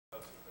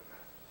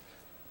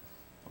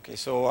Okay,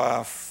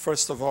 so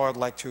first of all, I'd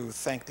like to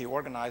thank the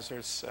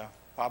organizers,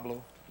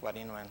 Pablo,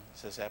 Guarino, and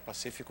Zezé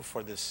Pacifico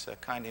for this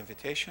kind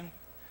invitation.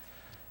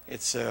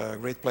 It's a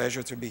great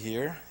pleasure to be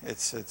here.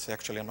 It's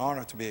actually an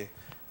honor to be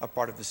a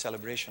part of the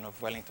celebration of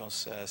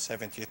Welington's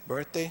 70th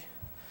birthday.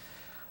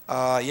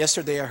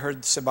 Yesterday, I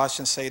heard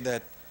Sebastian say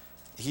that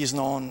he's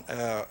known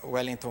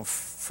Welington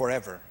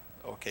forever.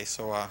 Okay,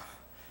 so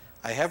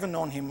I haven't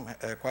known him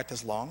quite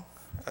as long,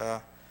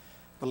 but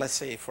let's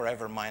say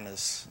forever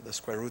minus the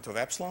square root of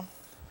epsilon.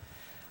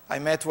 I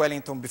met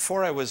Welington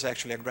before I was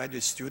actually a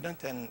graduate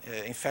student, and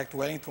in fact,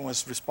 Welington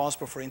was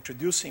responsible for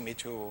introducing me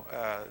to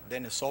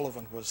Dennis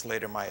Sullivan, who was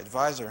later my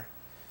advisor.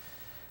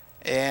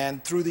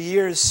 And through the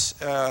years,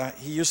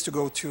 he used to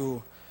go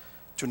to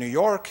New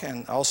York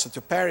and also to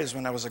Paris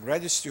when I was a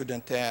graduate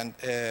student, and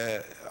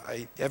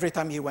every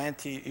time he went,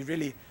 he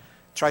really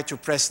tried to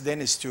press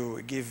Dennis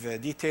to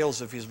give details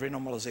of his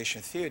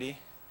renormalization theory,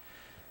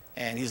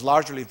 and he's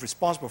largely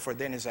responsible for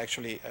Dennis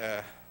actually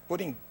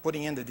putting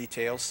in the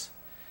details.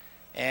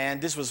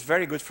 And this was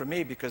very good for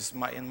me because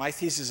in my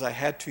thesis I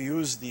had to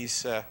use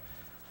these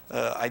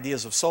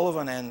ideas of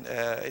Sullivan, and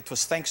it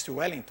was thanks to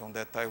Welington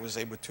that I was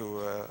able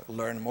to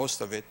learn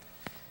most of it.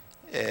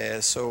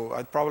 So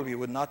I probably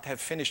would not have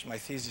finished my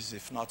thesis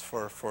if not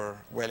for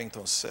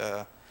Welington's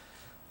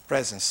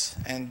presence.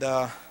 And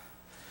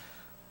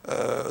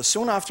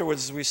soon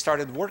afterwards we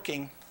started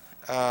working.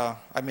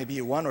 Maybe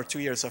 1 or 2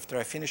 years after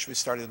I finished, we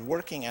started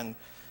working, and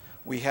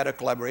we had a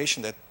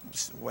collaboration that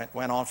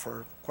went on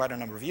for quite a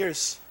number of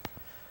years.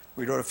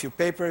 We wrote a few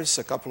papers,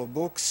 a couple of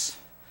books,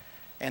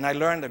 and I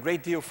learned a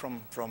great deal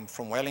from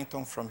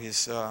Welington, from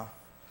his,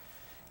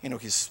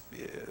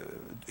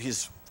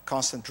 his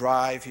constant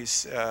drive,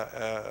 his,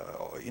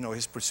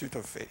 his pursuit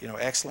of,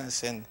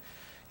 excellence, and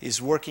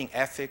his working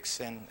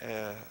ethics, and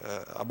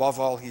above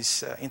all,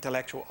 his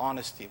intellectual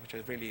honesty, which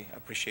I really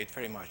appreciate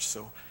very much.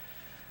 So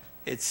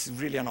it's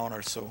really an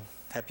honor. So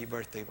happy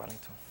birthday,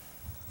 Welington.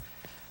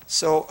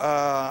 So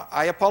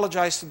I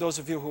apologize to those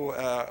of you who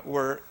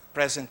were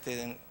present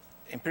in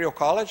Imperial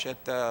College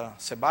at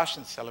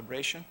Sebastian's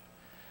celebration.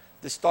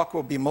 This talk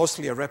will be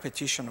mostly a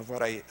repetition of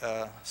what I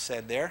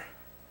said there.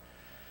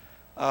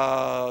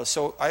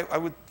 So I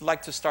would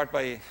like to start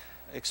by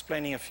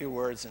explaining a few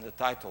words in the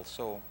title.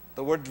 So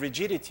the word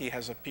rigidity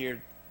has appeared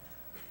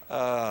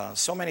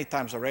so many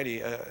times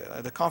already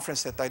at the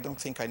conference that I don't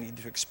think I need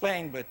to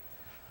explain, but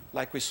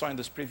like we saw in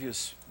this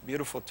previous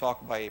beautiful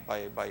talk by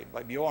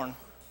Bjorn,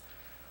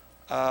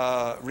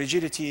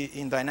 rigidity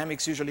in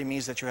dynamics usually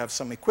means that you have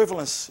some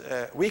equivalence,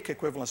 weak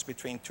equivalence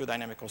between two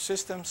dynamical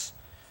systems,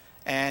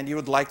 and you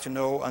would like to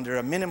know under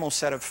a minimal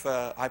set of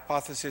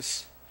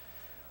hypotheses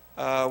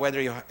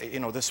whether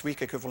this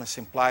weak equivalence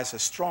implies a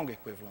strong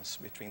equivalence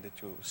between the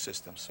two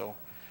systems. So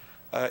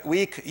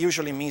weak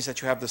usually means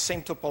that you have the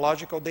same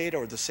topological data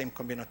or the same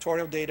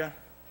combinatorial data.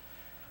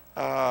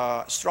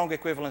 Strong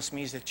equivalence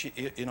means that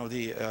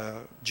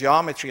the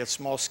geometry at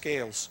small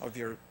scales of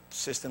your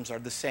systems are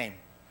the same.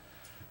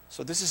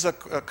 So this is a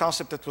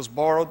concept that was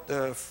borrowed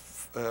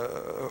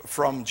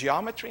from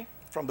geometry,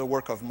 from the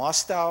work of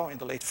Mostow in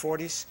the late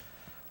 40s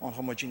on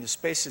homogeneous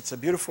space. It's a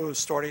beautiful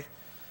story,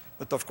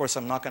 but of course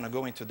I'm not going to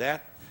go into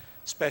that,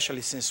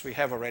 especially since we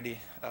have already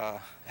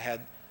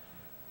had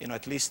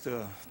at least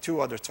 2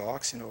 other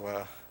talks,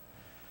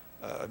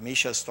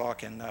 Misha's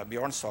talk and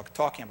Bjorn's talk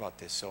talking about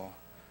this. So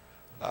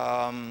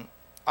I'm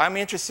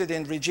interested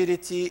in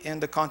rigidity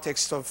in the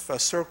context of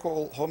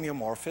circle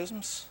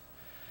homeomorphisms.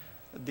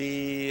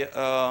 The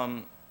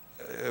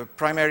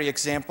primary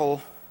example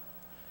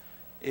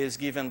is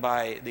given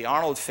by the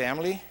Arnold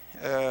family.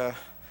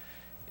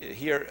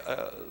 Here,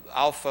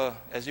 alpha,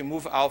 as you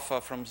move alpha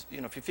from,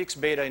 if you fix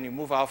beta and you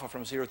move alpha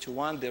from 0 to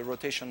 1, the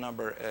rotation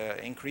number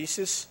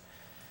increases.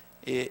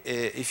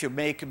 If you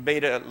make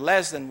beta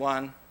less than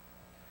 1,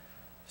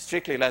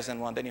 strictly less than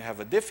 1, then you have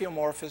a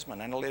diffeomorphism,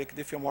 an analytic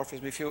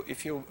diffeomorphism.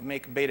 If you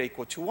make beta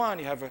equal to 1,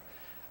 you have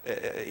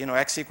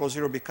x equals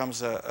 0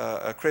 becomes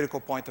a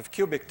critical point of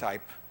cubic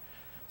type.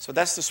 So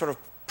that's the sort of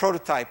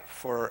prototype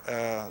for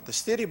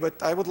this theory,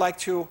 but I would like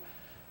to,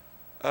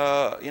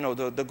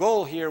 the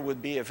goal here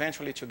would be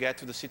eventually to get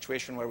to the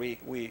situation where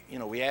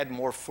we add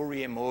more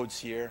Fourier modes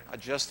here,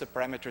 adjust the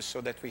parameters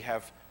so that we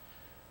have,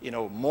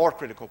 more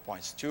critical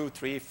points, 2,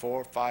 3,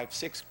 4, 5,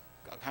 6,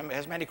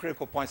 as many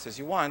critical points as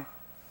you want.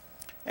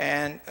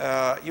 And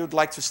you'd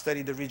like to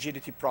study the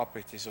rigidity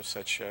properties of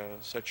such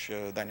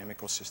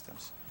dynamical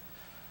systems.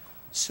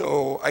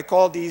 So I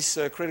call these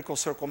critical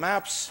circle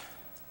maps.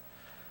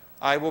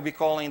 I will be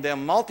calling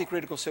them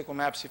multi-critical circle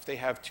maps if they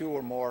have 2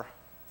 or more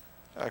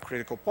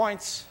critical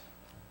points.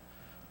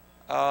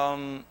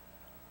 So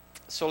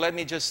let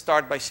me just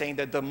start by saying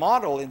that the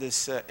model in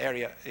this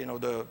area,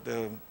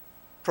 the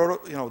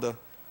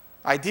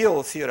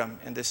ideal theorem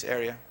in this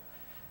area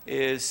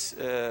is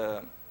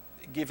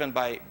given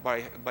by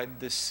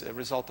this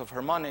result of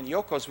Hermann and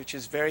Yocos, which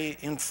is very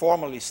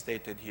informally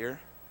stated here.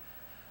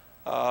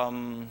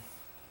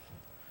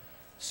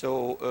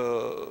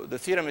 So the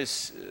theorem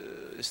is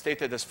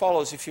stated as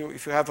follows. If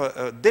you have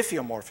a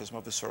diffeomorphism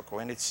of the circle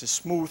and it's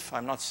smooth,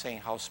 I'm not saying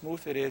how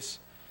smooth it is,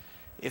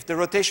 If the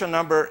rotation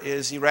number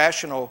is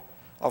irrational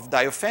of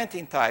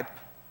Diophantine type,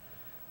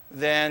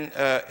 then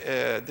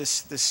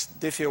this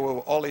diffie will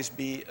always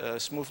be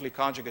smoothly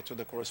conjugate to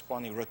the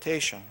corresponding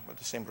rotation with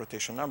the same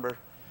rotation number.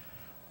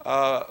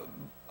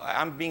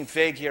 I'm being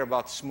vague here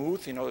about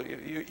smooth. You know,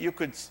 you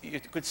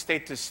could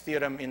state this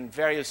theorem in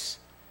various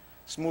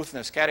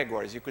smoothness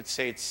categories. You could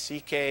say it's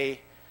CK,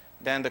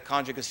 then the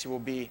conjugacy will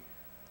be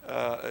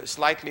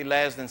slightly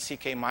less than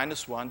CK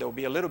minus 1. There will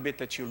be a little bit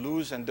that you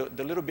lose, and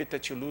the little bit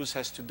that you lose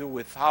has to do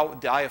with how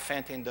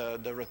Diophantine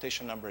the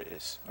rotation number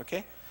is.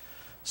 Okay?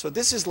 So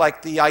this is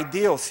like the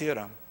ideal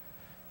theorem.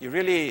 You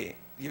really,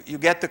 you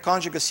get the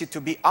conjugacy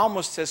to be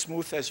almost as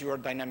smooth as your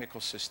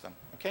dynamical system.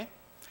 Okay?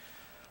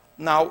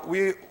 Now,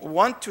 we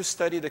want to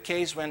study the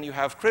case when you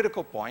have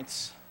critical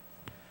points.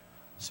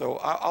 So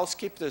I'll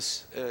skip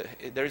this.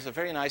 There is a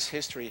very nice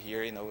history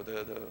here. You know,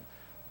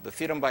 the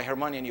theorem by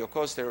Hermanni and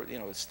Yocos, you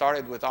know, it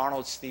started with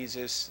Arnold's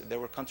thesis. There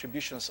were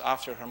contributions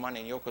after Hermanni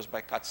and Yocos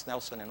by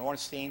Katz-Nelson and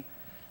Ornstein.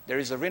 There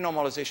is a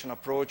renormalization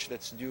approach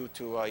that's due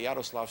to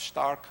Jaroslav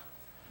Stark.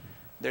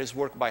 There's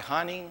work by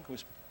Hanning,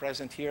 who's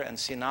present here, and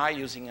Sinai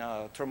using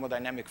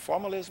thermodynamic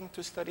formalism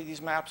to study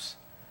these maps.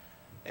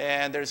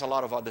 And there's a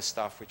lot of other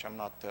stuff which I'm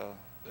not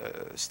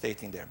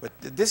stating there. But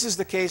this is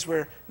the case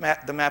where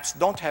the maps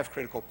don't have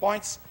critical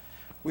points.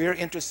 We are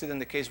interested in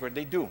the case where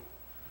they do.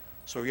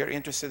 So we are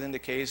interested in the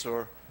case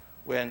or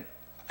when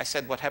I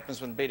said what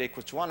happens when beta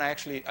equals to 1, I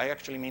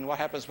actually mean what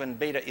happens when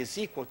beta is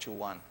equal to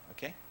 1.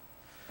 Okay?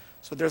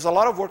 So there's a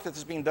lot of work that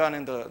has been done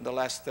in the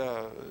last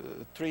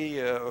three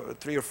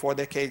or four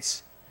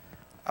decades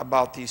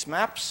about these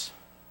maps.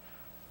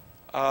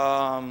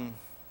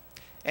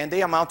 And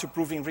they amount to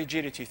proving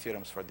rigidity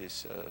theorems for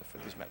these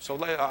maps.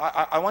 So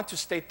I want to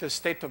state the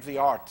state of the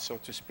art, so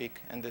to speak,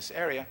 in this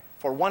area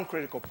for one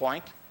critical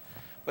point.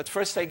 But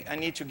first, I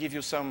need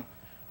to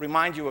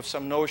remind you of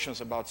some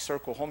notions about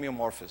circle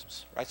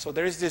homeomorphisms. Right? So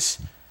there is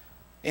this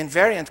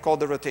invariant called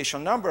the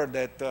rotation number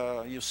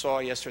that you saw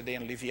yesterday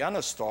in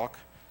Liviana's talk.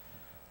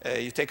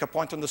 You take a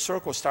point on the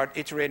circle, start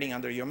iterating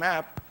under your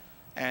map,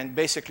 and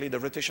basically the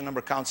rotation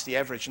number counts the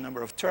average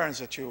number of turns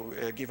that you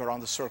give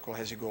around the circle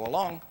as you go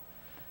along.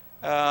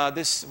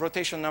 This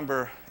rotation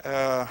number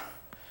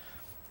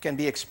can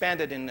be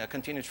expanded in a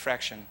continued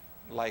fraction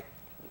like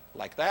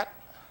that.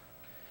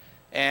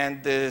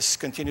 And this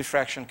continued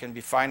fraction can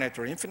be finite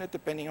or infinite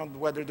depending on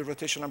whether the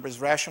rotation number is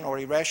rational or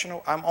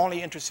irrational. I'm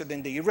only interested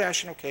in the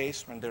irrational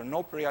case when there are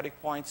no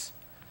periodic points.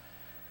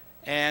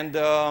 And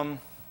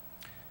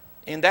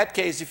in that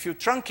case, if you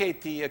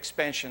truncate the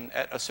expansion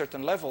at a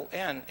certain level,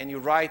 n, and you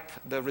write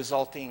the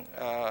resulting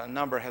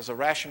number as a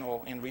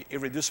rational and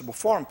irreducible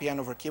form, Pn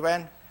over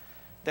Qn,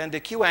 then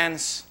the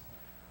Qn's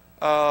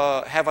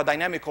have a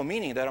dynamical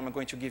meaning that I'm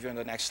going to give you in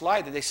the next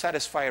slide. They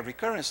satisfy a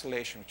recurrence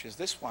relation, which is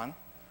this one.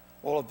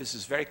 All of this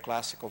is very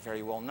classical,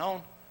 very well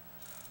known.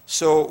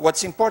 So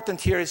what's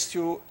important here is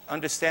to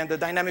understand the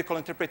dynamical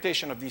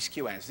interpretation of these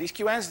Qn's. These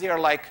Qn's, they are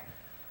like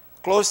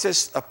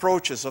closest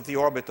approaches of the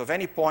orbit of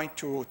any point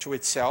to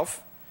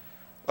itself,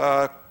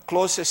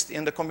 closest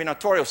in the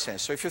combinatorial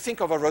sense. So if you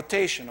think of a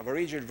rotation, of a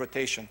rigid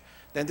rotation,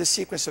 then this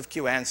sequence of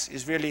Qn's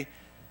is really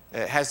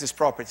has this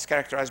property. It's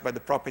characterized by the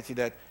property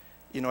that,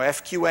 you know,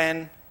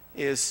 Fqn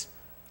is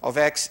of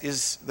x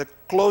is the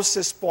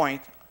closest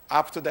point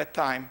up to that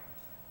time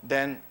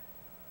than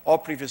all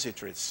previous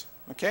iterates.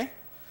 Okay?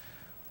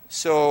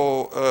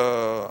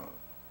 So,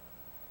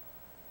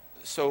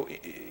 so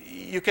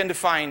you can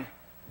define.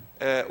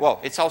 Well,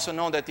 it's also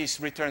known that these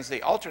returns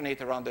they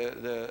alternate around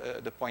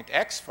the point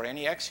x for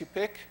any x you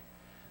pick.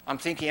 I'm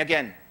thinking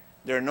again,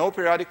 there are no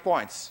periodic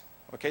points.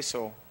 Okay,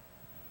 so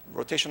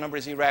rotation number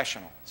is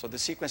irrational. So the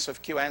sequence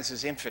of Qn's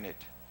is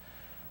infinite.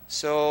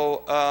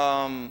 So,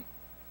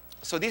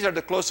 so these are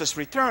the closest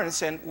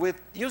returns, and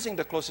with using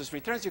the closest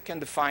returns, you can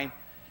define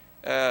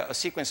a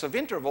sequence of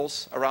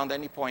intervals around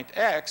any point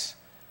x.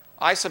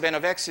 I sub n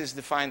of x is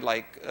defined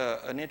like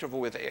an interval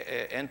with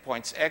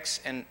endpoints x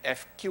and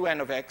Fqn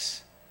of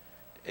x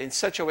in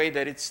such a way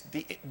that it's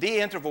the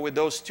interval with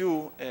those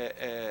two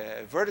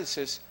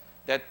vertices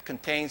that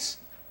contains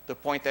the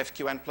point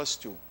Fqn plus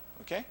 2.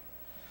 Okay?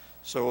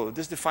 So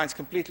this defines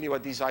completely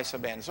what these I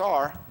sub n's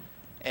are,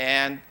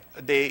 and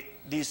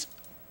these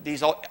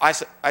I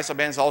sub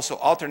n's also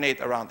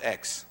alternate around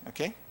x.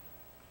 Okay?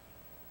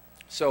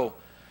 So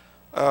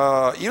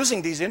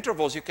using these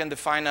intervals, you can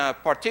define a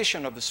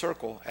partition of the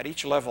circle at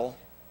each level.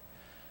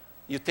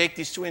 You take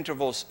these two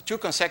intervals, two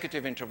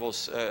consecutive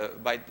intervals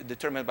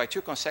determined by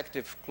two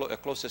consecutive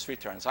closest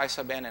returns, I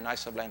sub n and I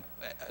sub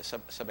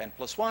n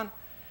plus 1.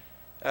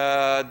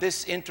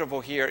 This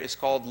interval here is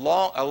called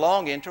a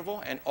long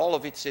interval, and all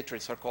of its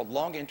iterates are called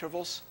long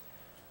intervals.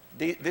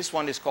 This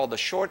one is called a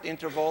short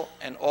interval,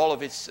 and all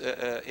of its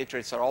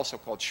iterates are also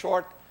called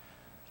short.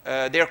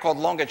 They are called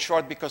long and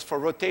short because for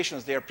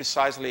rotations they are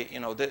precisely,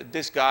 you know,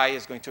 this guy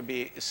is going to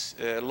be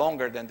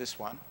longer than this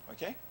one.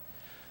 Okay,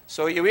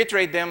 so you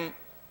iterate them.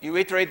 You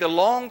iterate the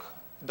long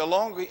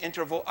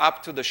interval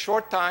up to the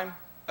short time.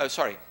 Up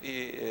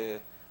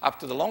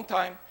to the long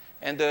time,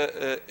 and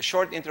the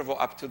short interval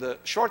up to the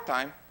short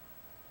time.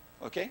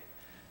 Okay,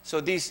 So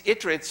these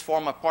iterates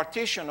form a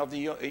partition of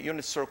the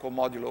unit circle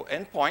modulo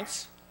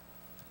endpoints.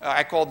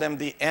 I call them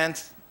the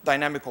nth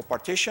dynamical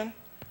partition.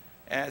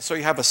 So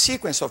you have a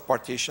sequence of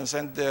partitions,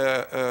 and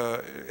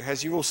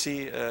as you will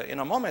see in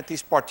a moment,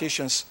 these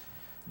partitions,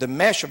 the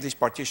mesh of these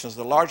partitions,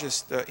 the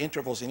largest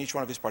intervals in each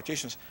one of these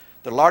partitions,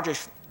 the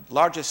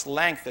largest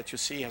length that you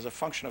see as a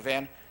function of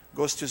n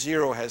goes to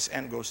 0 as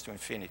n goes to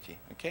infinity.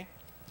 Okay?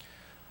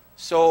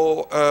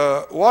 So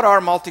what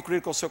are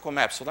multi-critical circle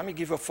maps? So let me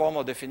give you a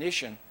formal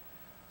definition.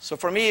 So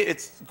for me,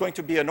 it's going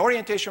to be an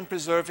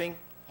orientation-preserving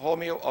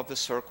homeo of the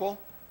circle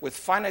with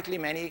finitely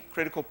many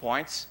critical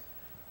points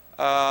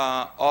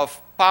of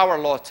power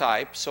law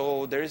type.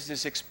 So there is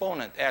this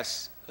exponent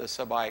s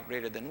sub I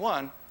greater than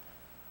 1,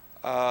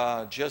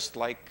 just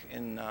like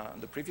in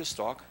the previous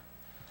talk.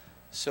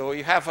 So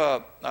you have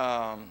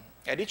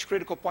at each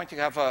critical point, you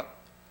have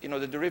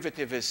the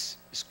derivative is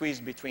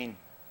squeezed between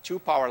two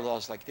power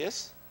laws like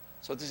this.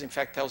 So this, in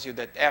fact, tells you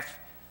that f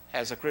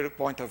has a critical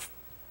point of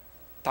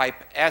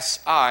type Si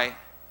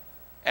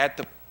at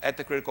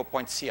the critical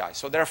point Ci.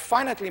 So there are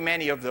finitely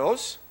many of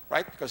those,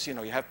 right? Because you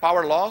have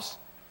power laws.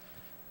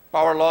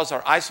 Power laws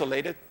are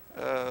isolated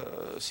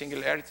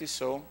singularities,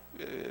 so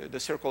the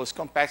circle is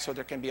compact, so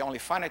there can be only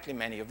finitely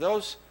many of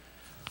those.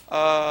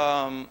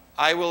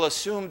 I will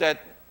assume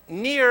that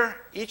near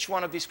each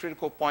one of these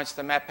critical points,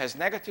 the map has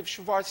negative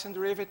Schwarzian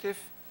derivative.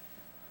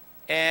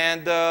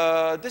 And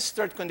this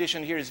third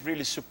condition here is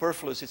really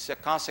superfluous. It's a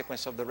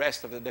consequence of the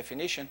rest of the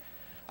definition.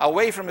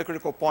 Away from the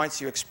critical points,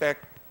 you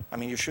expect,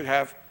 you should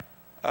have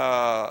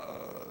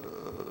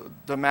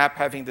the map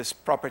having this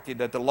property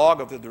that the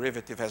log of the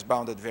derivative has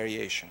bounded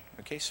variation.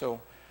 Okay, so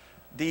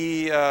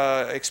the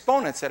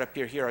exponents that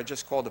appear here are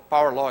just called the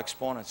power law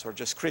exponents, or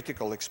just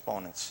critical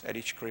exponents at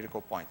each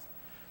critical point.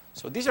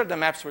 So these are the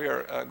maps we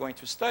are going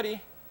to study.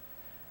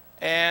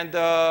 And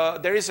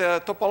there is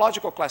a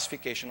topological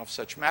classification of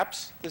such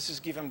maps. This is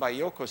given by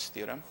Yoko's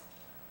theorem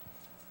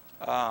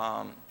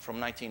from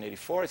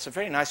 1984. It's a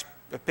very nice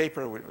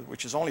paper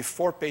which is only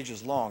 4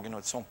 pages long.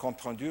 It's on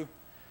compte rendu.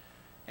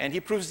 And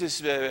he proves this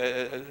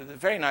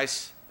very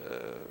nice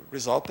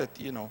result that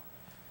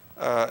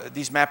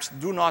these maps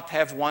do not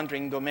have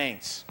wandering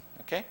domains.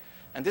 Okay,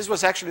 and this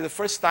was actually the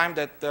first time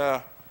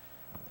that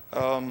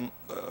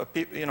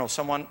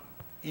someone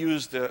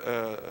used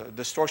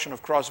distortion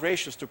of cross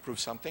ratios to prove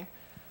something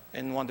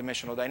in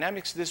one-dimensional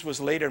dynamics. This was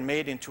later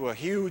made into a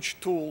huge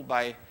tool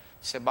by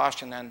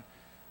Sebastian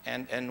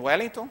and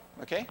Welington.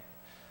 Okay,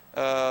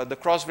 the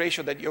cross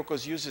ratio that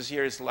Yokos uses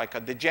here is like a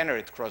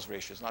degenerate cross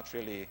ratio. It's not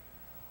really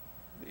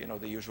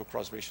the usual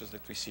cross ratios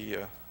that we see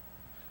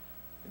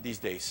these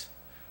days.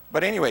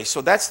 But anyway,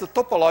 so that's the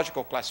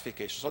topological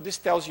classification. So this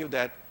tells you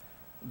that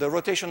the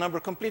rotation number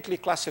completely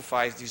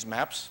classifies these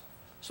maps.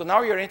 So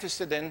now you're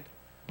interested in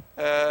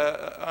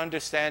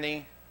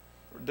understanding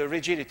the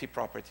rigidity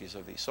properties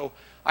of these. So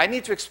I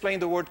need to explain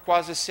the word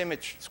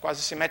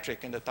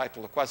quasi-symmetric in the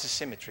title, of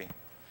quasi-symmetry.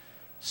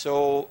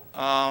 So,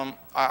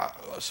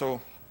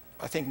 so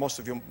I think most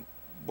of you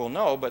will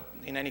know, but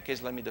in any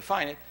case, let me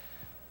define it.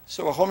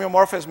 So a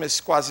homeomorphism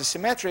is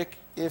quasi-symmetric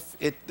if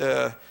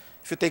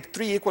you take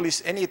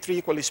any three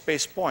equally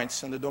spaced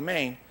points in the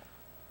domain,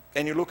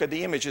 and you look at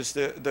the images,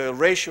 the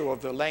ratio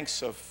of the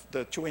lengths of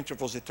the two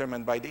intervals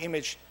determined by the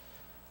image,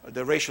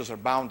 the ratios are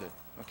bounded,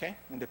 okay,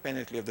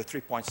 independently of the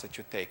 3 points that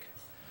you take.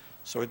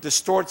 So it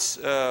distorts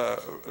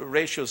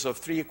ratios of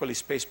 3 equally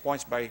spaced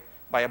points by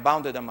a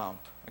bounded amount,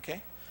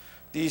 okay?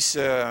 These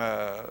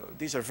are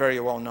very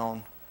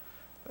well-known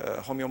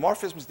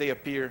homeomorphisms. They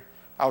appear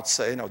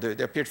outside,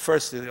 they appeared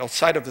first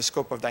outside of the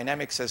scope of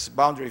dynamics as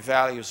boundary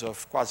values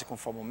of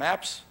quasi-conformal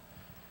maps.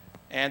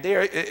 And they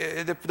are,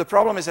 the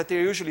problem is that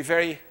they're usually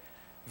very,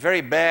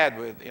 very bad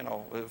with,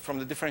 from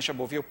the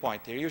differentiable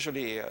viewpoint. They're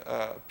usually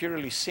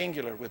purely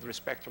singular with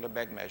respect to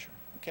Lebesgue measure,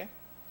 okay?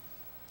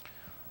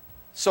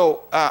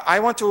 So I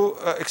want to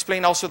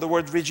explain also the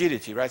word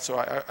rigidity, right? So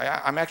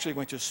I'm actually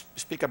going to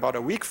speak about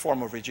a weak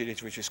form of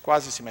rigidity, which is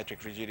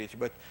quasi-symmetric rigidity.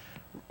 But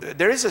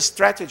there is a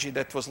strategy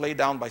that was laid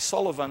down by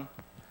Sullivan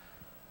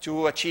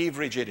to achieve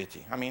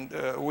rigidity.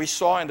 We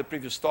saw in the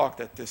previous talk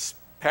that this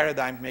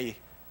paradigm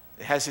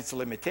has its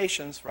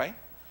limitations, right?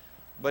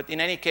 But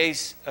in any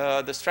case,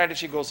 the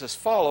strategy goes as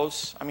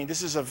follows.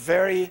 This is a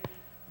very,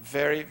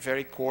 very,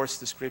 very coarse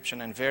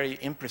description and very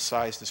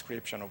imprecise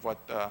description of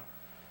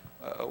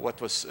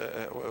what was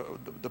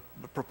the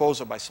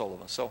proposal by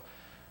Sullivan. So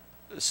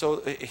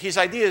his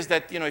idea is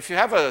that, if you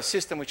have a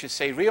system which is,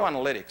 say, real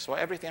analytic, so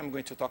everything I'm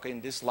going to talk in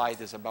this slide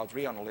is about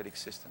real analytic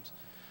systems.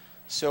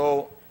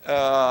 So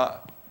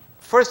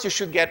first, you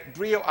should get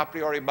real a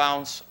priori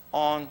bounds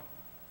on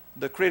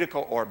the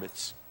critical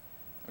orbits.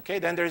 Okay,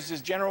 then there's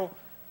this general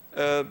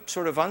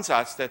sort of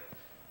ansatz that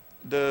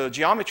the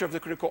geometry of the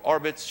critical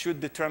orbits should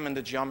determine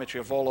the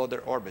geometry of all other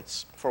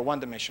orbits for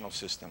one-dimensional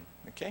system.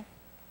 Okay.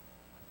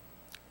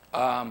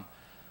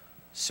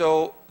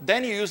 So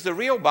then you use the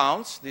real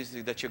bounds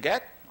that you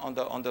get on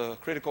the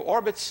critical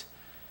orbits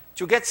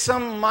to get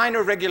some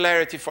minor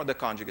regularity for the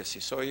conjugacy.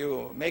 So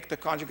you make the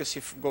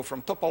conjugacy go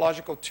from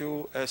topological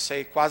to,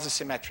 say,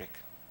 quasi-symmetric.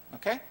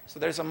 Okay? So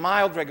there's a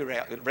mild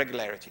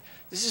regularity.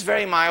 This is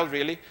very mild,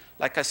 really.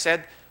 Like I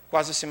said,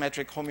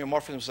 quasi-symmetric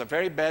homeomorphisms are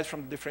very bad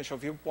from the differential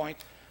viewpoint,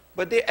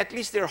 but at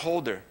least they're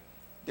Holder.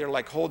 They're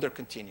like Holder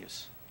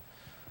continuous.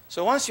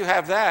 So once you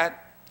have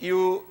that,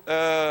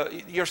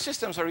 your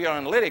systems are real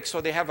analytic,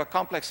 so they have a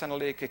complex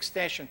analytic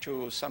extension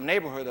to some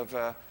neighborhood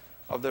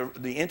of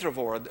the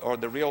interval or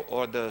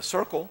the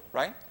circle,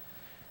 right?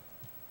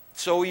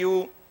 So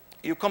you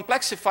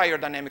complexify your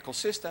dynamical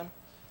system.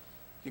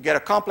 You get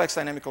a complex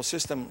dynamical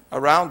system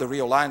around the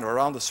real line or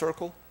around the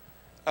circle,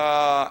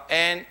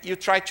 and you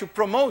try to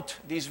promote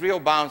these real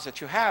bounds that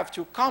you have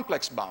to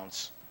complex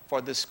bounds for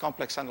this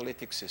complex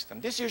analytic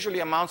system. This usually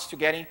amounts to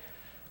getting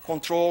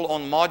control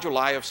on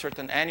moduli of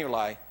certain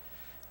annuli.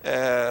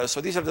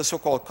 So these are the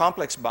so-called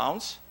complex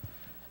bounds.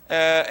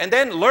 And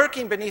then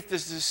lurking beneath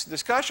this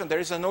discussion, there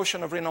is a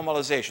notion of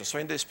renormalization. So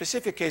in the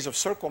specific case of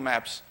circle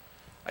maps,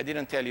 I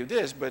didn't tell you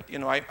this, but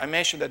I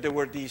mentioned that there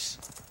were these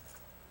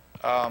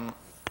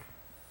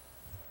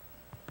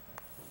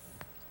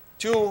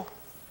two.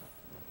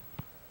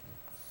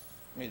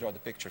 Let me draw the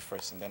picture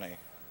first, and then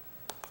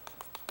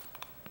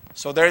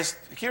So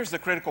here's the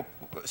critical,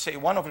 say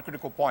one of the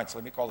critical points.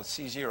 Let me call it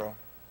C0.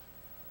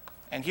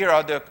 And here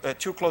are the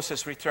two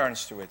closest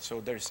returns to it.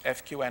 So there's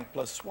FQN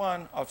plus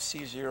 1 of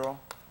C0.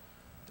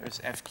 There's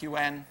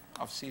FQN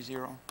of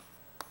C0.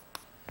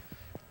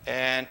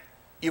 And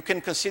you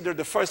can consider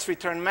the first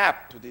return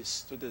map to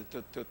this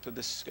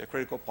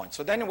critical point.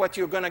 So then what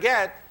you're going to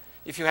get,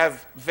 if you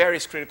have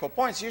various critical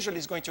points, usually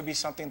it's going to be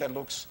something that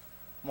looks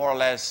more or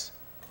less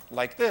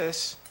like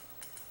this.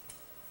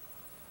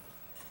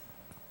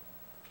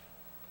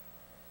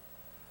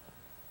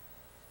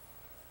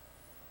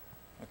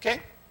 Okay?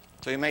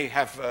 So you may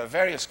have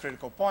various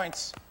critical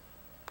points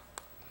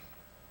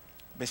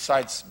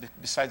besides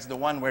the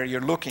one where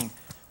you're looking,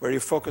 where you're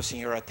focusing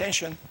your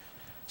attention.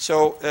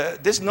 So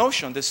this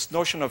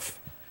notion of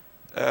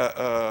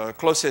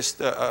closest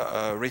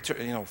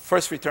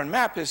first return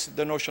map is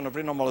the notion of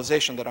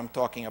renormalization that I'm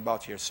talking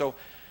about here. So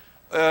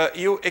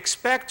you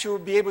expect to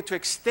be able to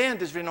extend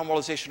this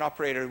renormalization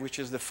operator, which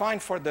is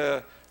defined for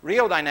the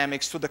real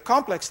dynamics, to the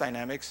complex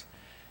dynamics.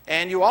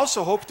 And you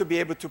also hope to be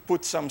able to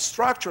put some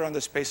structure on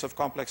the space of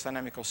complex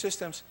dynamical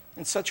systems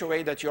in such a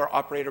way that your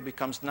operator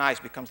becomes nice,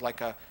 becomes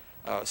like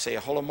say, a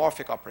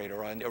holomorphic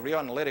operator or a real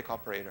analytic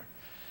operator.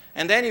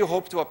 And then you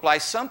hope to apply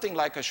something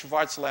like a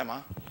Schwarz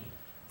lemma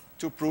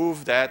to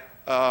prove that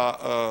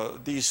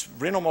these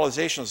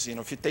renormalizations,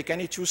 if you take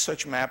any two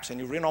such maps and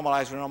you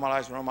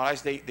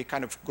renormalize, they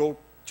kind of go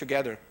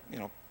together,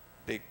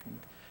 they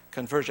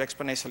converge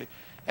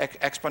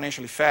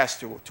exponentially fast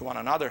to one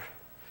another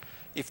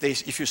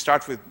if you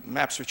start with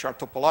maps which are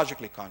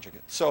topologically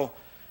conjugate. So,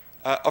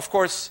 of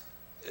course,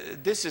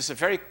 this is a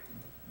very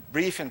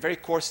brief and very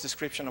coarse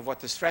description of what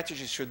the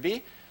strategies should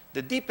be.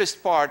 The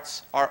deepest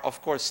parts are, of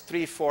course,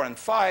 3, 4, and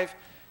 5.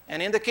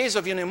 And in the case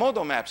of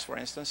unimodal maps, for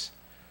instance,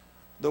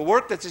 the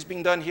work that is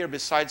being done here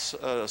besides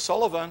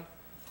Sullivan,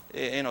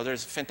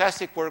 there's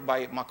fantastic work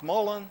by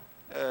McMullen,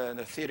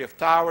 the theory of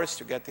towers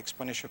to get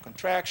exponential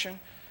contraction.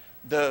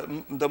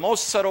 The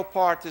most subtle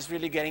part is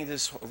really getting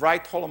this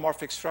right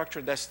holomorphic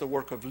structure. That's the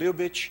work of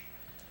Lyubich.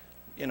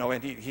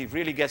 And he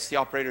really gets the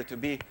operator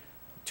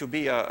to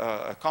be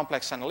a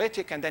complex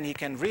analytic, and then he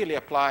can really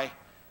apply,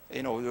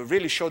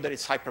 really show that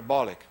it's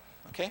hyperbolic.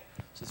 Okay?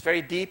 So it's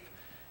very deep.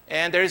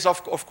 And there is,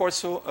 of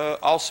course,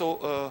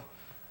 also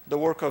the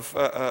work of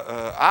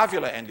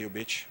Avila and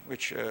Lyubich,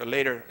 which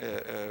later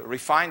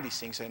refined these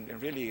things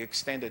and really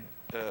extended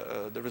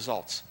the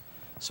results.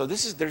 So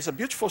there's a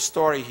beautiful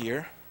story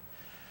here.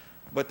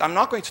 But I'm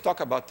not going to talk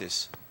about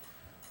this.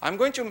 I'm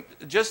going to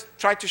just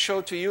try to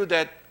show to you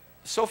that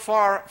so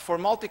far, for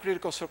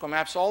multi-critical circle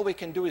maps, all we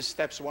can do is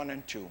steps 1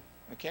 and 2.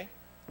 Okay?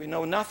 We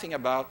know nothing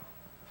about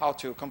how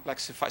to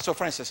complexify. So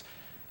for instance,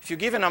 if you're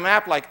given a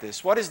map like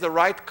this, what is the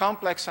right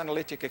complex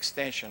analytic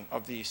extension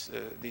of these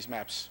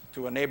maps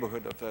to a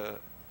neighborhood of the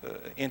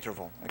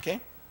interval? Okay?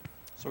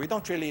 So we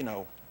don't really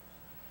know.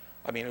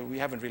 I mean, we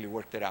haven't really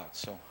worked it out.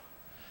 So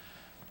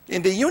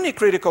in the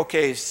unicritical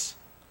case,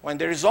 when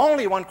there is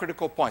only one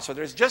critical point, so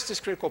there's just this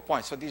critical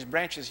point, so these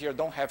branches here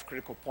don't have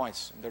critical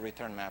points in the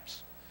return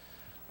maps.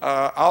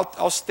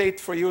 I'll state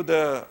for you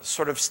the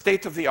sort of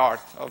state of the art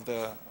of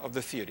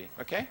the theory.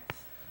 Okay,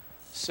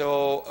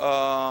 so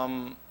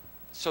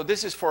so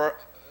this is for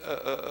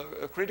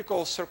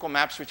critical circle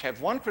maps which have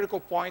one critical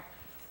point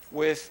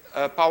with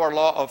a power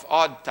law of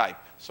odd type,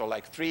 so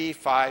like 3,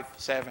 5,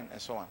 7,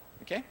 and so on.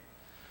 Okay,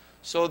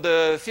 so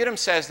the theorem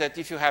says that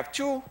if you have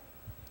two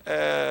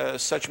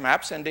such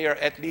maps, and they are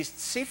at least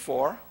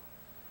C4,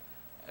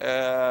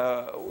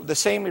 the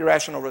same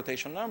irrational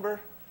rotation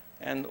number,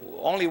 and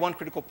only one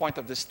critical point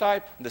of this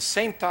type, the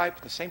same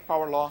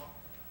power law.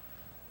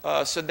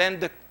 So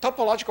then the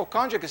topological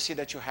conjugacy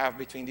that you have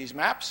between these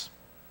maps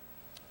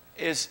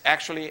is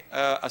actually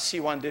a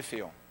C1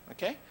 diffeo.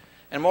 Okay?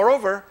 And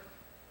moreover,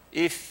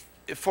 if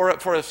for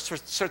a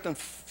certain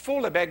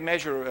full Lebesgue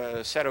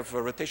measure set of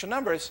rotation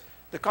numbers,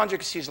 the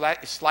conjugacy is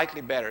slightly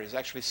better. It's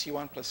actually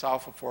C1 plus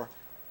alpha for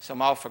some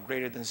alpha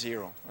greater than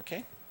 0.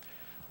 Okay?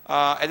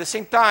 At the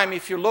same time,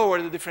 if you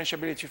lower the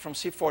differentiability from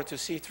C4 to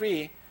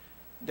C3,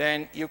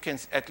 then you can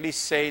at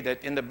least say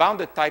that in the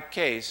bounded type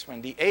case,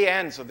 when the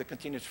ANs of the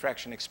continuous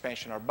fraction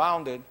expansion are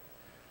bounded,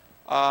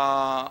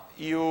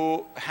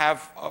 you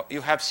have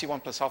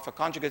C1 plus alpha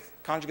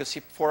conjugacy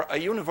for a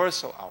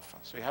universal alpha.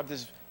 So you have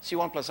this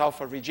C1 plus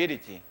alpha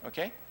rigidity,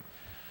 okay?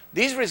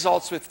 These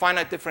results with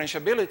finite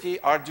differentiability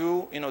are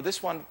due,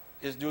 this one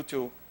is due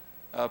to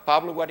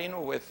Pablo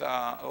Guarino with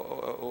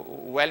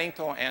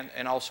Welington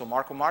and also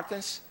Marco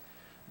Martins.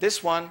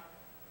 This one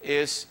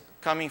is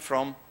coming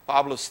from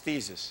Pablo's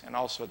thesis and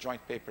also a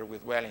joint paper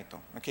with Welington,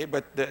 okay?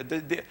 But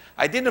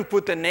I didn't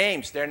put their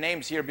names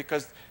here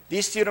because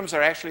these theorems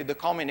are actually the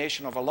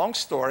culmination of a long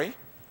story,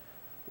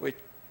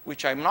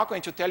 which I'm not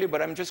going to tell you,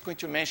 but I'm just going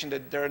to mention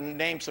that there are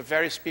names of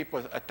various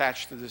people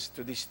attached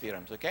to these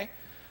theorems, okay?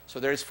 So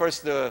there is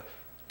first the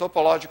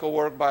topological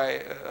work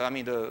by,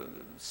 the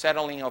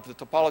settling of the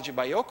topology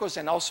by Yocos,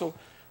 and also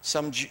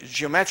some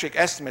geometric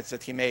estimates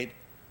that he made,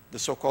 the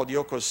so-called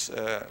Yocos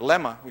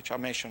lemma, which I'll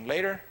mention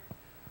later,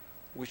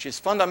 which is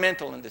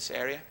fundamental in this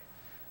area.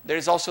 There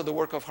is also the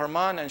work of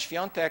Herman and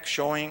Świątek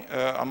showing,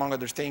 among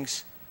other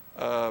things,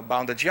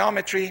 bounded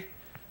geometry.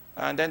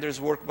 And then there's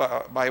work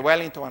by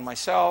Welington and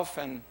myself,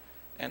 and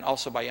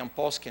also by Jan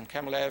Polsky and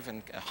Kemlev,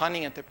 and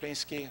Hanning and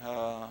Teplinsky,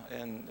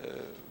 and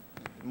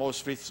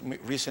most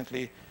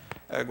recently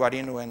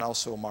Guarino and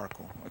also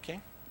Marco, okay?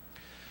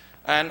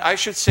 And I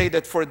should say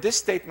that for this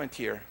statement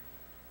here,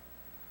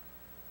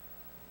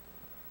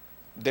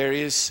 there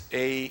is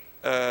a,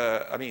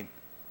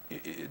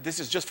 this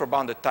is just for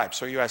bounded type.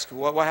 So you ask,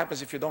 what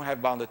happens if you don't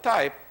have bounded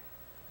type?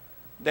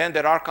 Then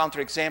there are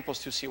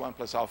counterexamples to C1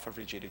 plus alpha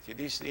rigidity.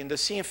 These, in the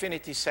C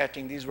infinity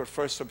setting, these were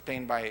first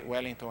obtained by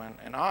Welington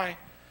and I.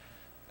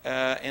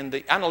 In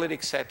the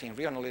analytic setting,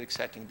 reanalytic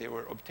setting, they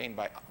were obtained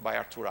by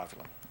Artur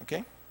Avila,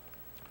 okay?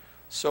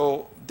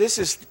 So this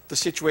is the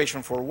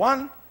situation for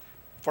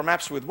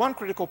maps with one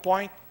critical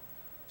point.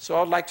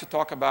 So I'd like to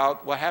talk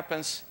about what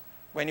happens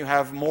when you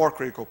have more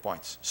critical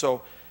points.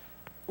 So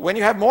when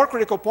you have more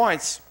critical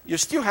points, you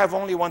still have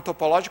only one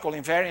topological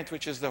invariant,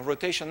 which is the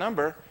rotation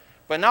number.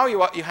 But now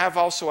you have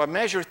also a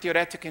measured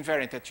theoretic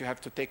invariant that you have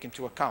to take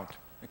into account,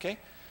 okay?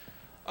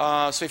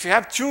 So if you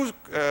have two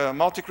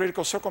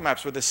multi-critical circle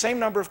maps with the same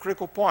number of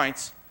critical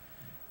points,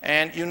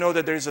 and you know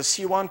that there is a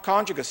C1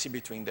 conjugacy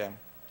between them,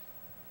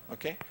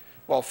 okay?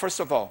 Well, first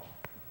of all,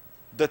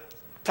 the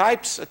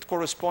types at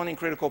corresponding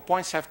critical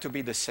points have to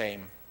be the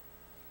same,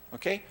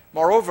 okay?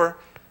 Moreover,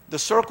 the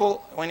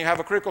circle, when you have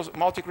a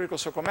multi-critical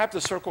circle map,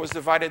 the circle is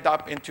divided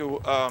up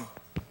into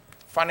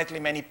finitely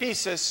many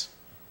pieces.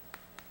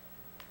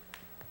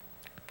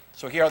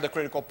 So here are the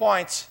critical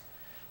points.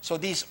 So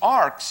these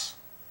arcs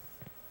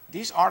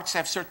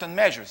have certain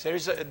measures.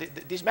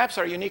 These maps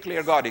are uniquely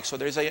ergodic, so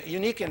there's a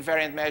unique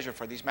invariant measure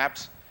for these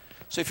maps.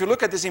 So if you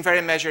look at this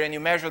invariant measure and you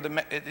measure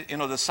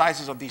the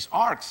sizes of these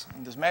arcs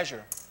in this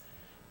measure,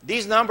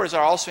 these numbers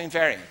are also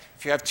invariant.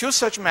 If you have two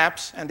such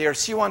maps and they are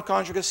C1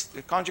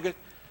 conjugate,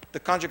 the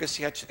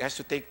conjugacy has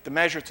to take the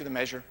measure to the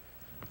measure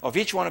of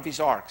each one of these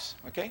arcs,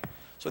 okay?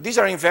 So these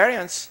are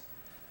invariants.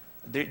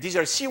 These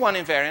are C1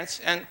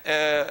 invariants, and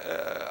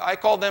I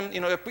call them,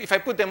 if I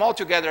put them all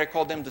together, I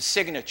call them the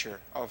signature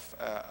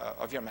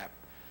of your map.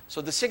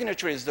 So the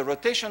signature is the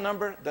rotation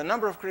number, the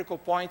number of critical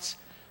points,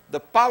 the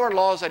power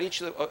laws at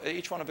each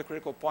one of the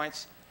critical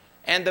points,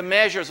 and the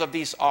measures of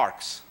these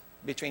arcs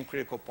between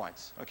critical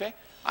points, okay?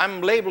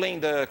 I'm labeling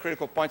the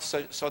critical points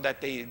so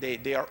that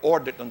they are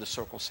ordered on the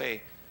circle,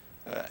 say,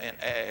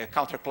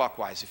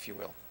 counterclockwise, if you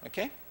will,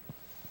 okay?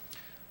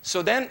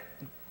 So then,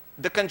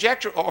 the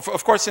conjecture,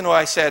 of course,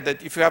 I said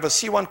that if you have a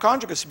C1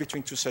 conjugacy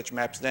between two such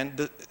maps, then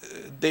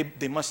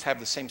they must have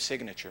the same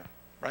signature,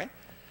 right?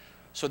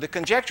 So the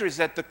conjecture is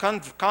that the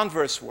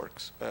converse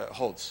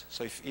holds.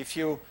 So if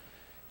you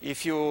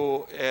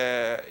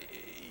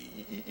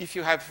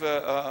have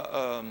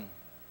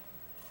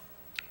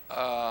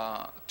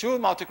two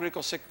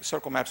multi-critical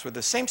circle maps with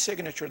the same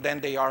signature, then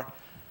they are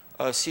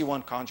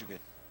C1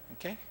 conjugate,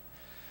 okay?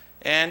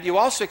 And you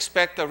also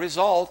expect a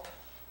result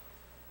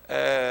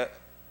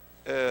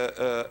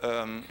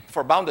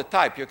for bounded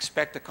type. You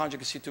expect the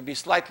conjugacy to be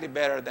slightly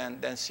better than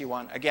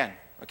C1 again,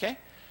 okay?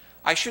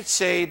 I should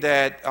say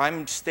that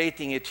I'm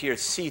stating it here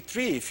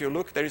C3. If you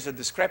look, there is a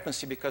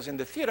discrepancy because in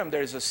the theorem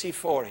there is a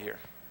C4 here.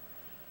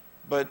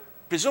 But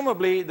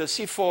presumably the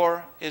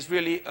C4 is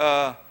really,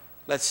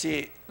 let's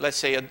say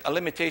a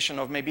limitation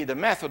of maybe the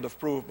method of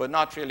proof, but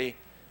not really,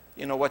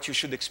 what you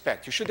should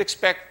expect. You should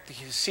expect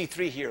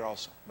C3 here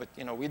also, but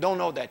we don't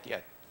know that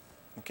yet,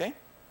 okay?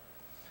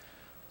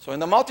 So in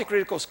the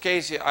multi-critical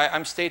case,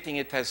 I'm stating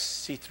it as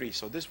C3,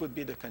 so this would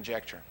be the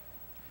conjecture.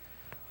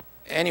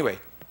 Anyway,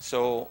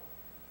 so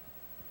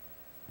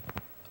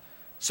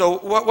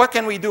what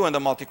can we do in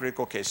the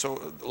multi-critical case?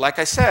 So like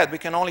I said, we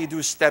can only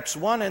do steps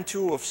 1 and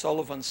 2 of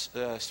Sullivan's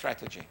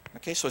strategy.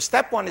 Okay, so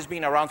step 1 has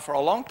been around for a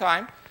long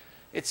time.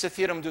 It's a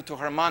theorem due to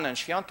Herman and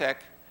Świątek,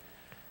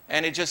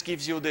 and it just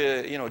gives you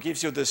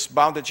this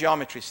bounded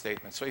geometry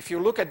statement. So if you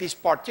look at these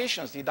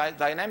partitions, the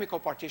dynamical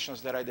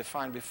partitions that I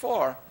defined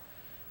before,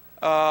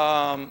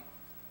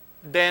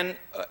 then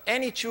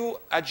any two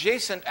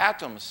adjacent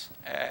atoms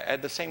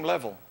at the same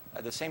level,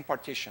 at the same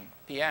partition,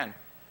 Pn,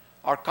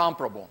 are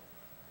comparable.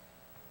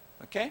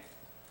 Okay?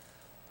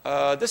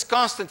 This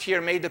constant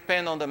here may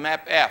depend on the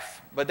map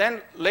F, but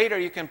then later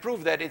you can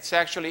prove that it's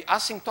actually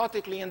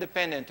asymptotically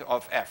independent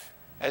of F.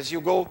 As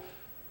you go,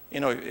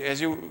 as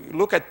you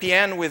look at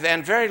Pn with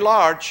n very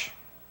large,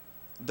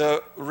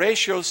 the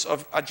ratios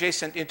of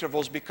adjacent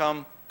intervals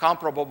become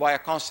comparable by a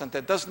constant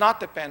that does not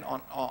depend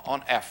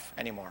on F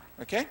anymore.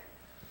 Okay?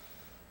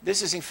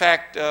 This is in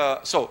fact,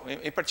 so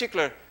in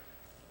particular,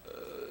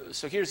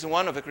 so here's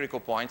one of the critical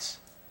points.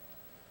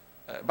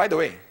 By the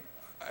way,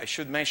 I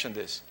should mention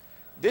this.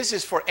 This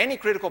is for any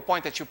critical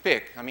point that you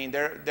pick. I mean,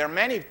 there are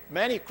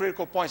many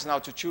critical points now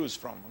to choose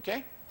from,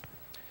 okay?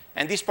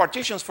 And these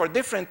partitions for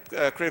different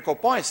critical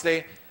points,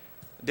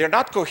 they're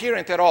not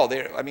coherent at all.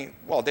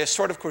 They're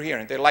sort of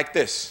coherent. They're like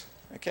this,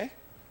 okay?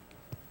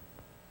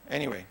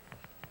 Anyway.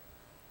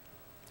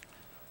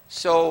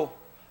 So,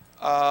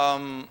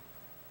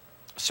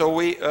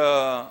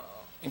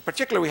 in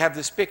particular, we have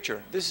this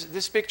picture.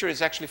 This picture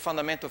is actually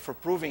fundamental for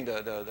proving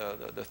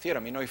the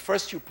theorem.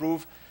 First you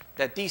prove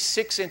that these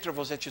 6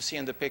 intervals that you see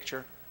in the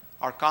picture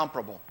are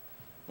comparable.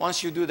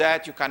 Once you do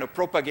that, you kind of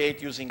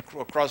propagate using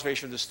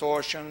cross-ratio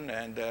distortion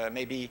and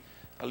maybe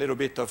a little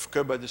bit of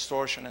Kuba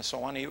distortion and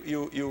so on.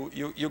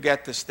 You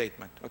get this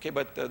statement. Okay,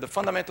 but the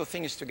fundamental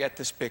thing is to get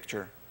this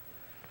picture.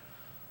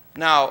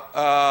 Now,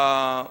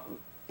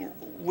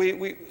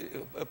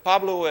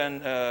 Pablo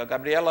and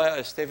Gabriela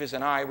Esteves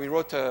and I, we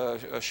wrote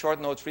a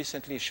short note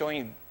recently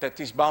showing that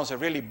these bounds are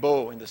really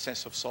bow in the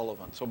sense of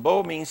Sullivan. So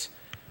bow means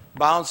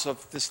bounds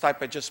of this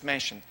type I just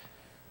mentioned.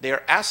 They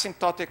are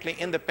asymptotically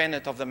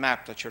independent of the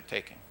map that you're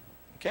taking.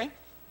 Okay?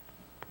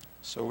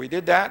 So we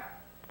did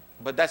that,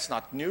 but that's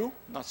not new,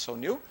 not so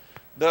new.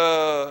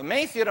 The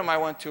main theorem I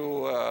want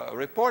to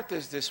report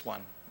is this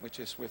one, which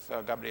is with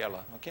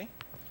Gabriela. Okay?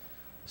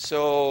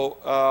 So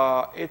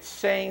it's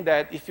saying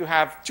that if you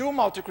have 2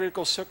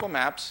 multicritical circle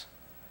maps,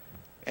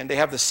 and they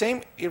have the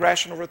same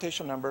irrational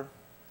rotation number,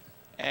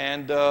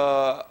 and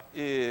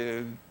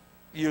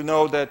you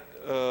know that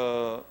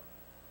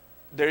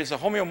there is a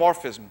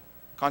homeomorphism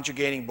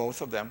conjugating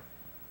both of them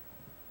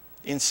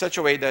in such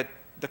a way that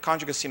the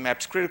conjugacy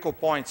maps critical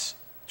points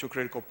to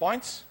critical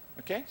points.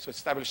 Okay? So it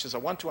establishes a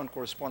 1-to-1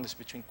 correspondence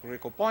between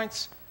critical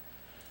points.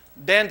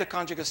 Then the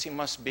conjugacy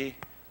must be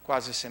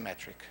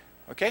quasi-symmetric.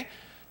 Okay?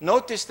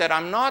 Notice that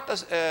I'm not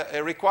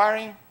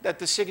requiring that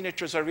the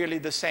signatures are really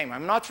the same.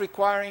 I'm not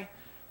requiring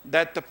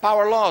that the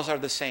power laws are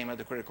the same at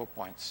the critical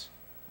points.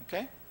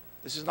 Okay?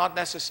 This is not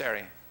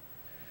necessary.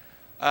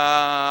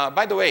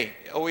 By the way,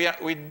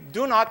 we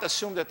do not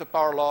assume that the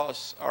power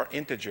laws are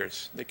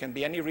integers. They can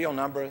be any real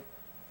number.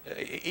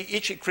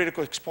 Each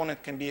critical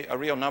exponent can be a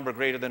real number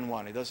greater than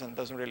 1. It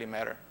doesn't really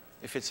matter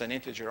if it's an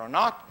integer or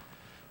not.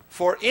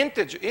 For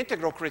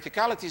integral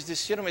criticalities,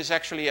 this theorem is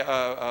actually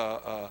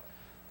a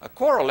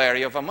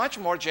corollary of a much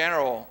more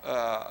general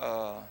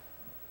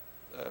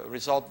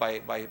result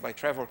by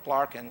Trevor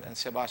Clark and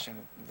Sebastian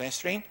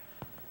Venstrin,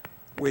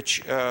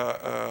 which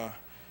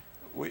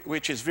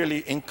is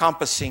really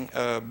encompassing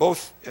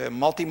both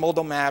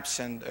multimodal maps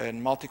and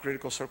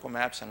multicritical circle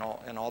maps and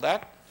all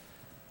that.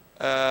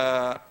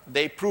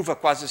 They prove a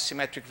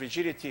quasi-symmetric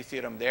rigidity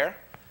theorem there.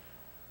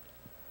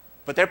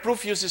 But their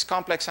proof uses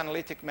complex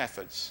analytic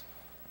methods.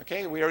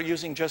 Okay? We are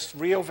using just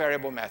real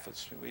variable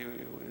methods.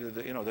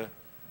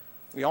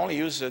 We only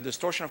use the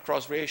distortion of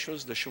cross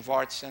ratios, the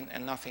Schwartz,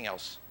 and nothing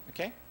else.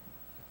 Okay?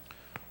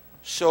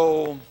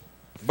 So,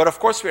 but of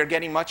course, we are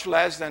getting much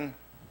less than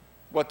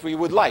what we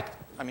would like.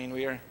 I mean,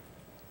 we're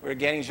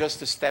getting just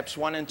the steps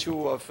 1 and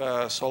 2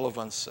 of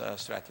Sullivan's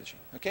strategy.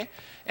 Okay?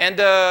 And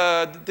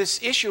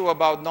this issue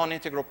about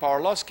non-integral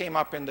power laws came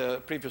up in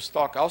the previous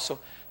talk also.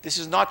 This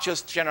is not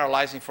just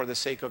generalizing for the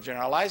sake of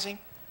generalizing.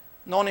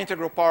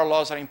 Non-integral power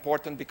laws are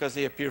important because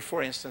they appear,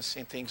 for instance,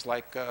 in things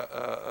like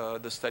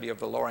the study of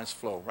the Lorentz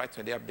flow, right?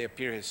 So they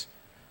appear as,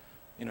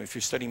 if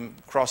you study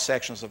cross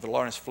sections of the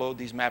Lorentz flow,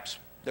 these maps,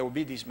 there will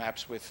be these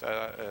maps with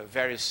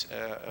various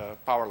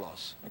power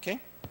laws. Okay?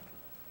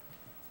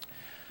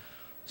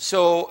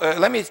 So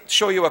let me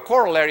show you a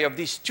corollary of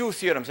these 2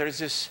 theorems. There is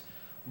this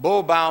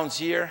bow bounds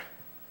here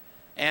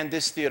and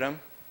this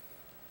theorem.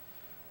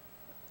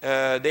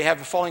 They have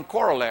the following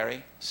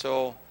corollary.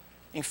 So,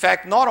 in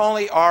fact, not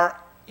only are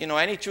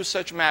any 2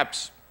 such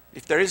maps,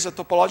 if there is a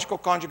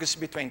topological conjugacy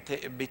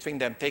between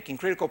them, taking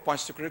critical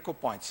points to critical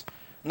points,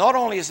 not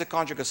only is the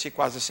conjugacy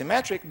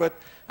quasi-symmetric, but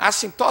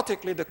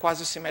asymptotically the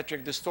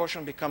quasi-symmetric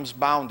distortion becomes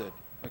bounded.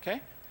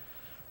 Okay?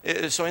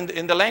 So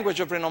in the language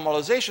of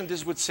renormalization,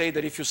 this would say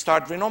that if you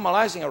start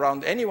renormalizing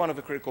around any one of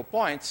the critical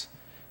points,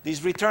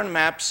 these return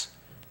maps,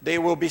 they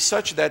will be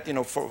such that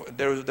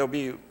there'll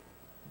be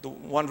the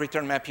one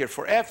return map here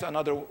for F,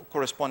 another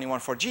corresponding one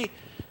for G.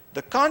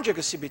 The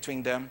conjugacy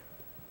between them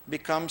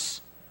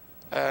becomes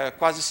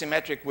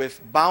quasi-symmetric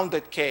with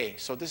bounded K.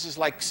 So this is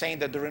like saying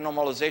that the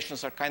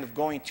renormalizations are kind of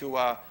going to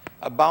a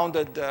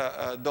bounded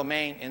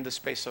domain in the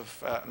space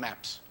of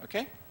maps.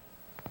 Okay?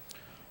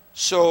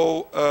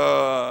 So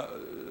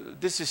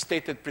this is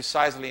stated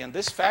precisely in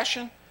this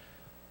fashion.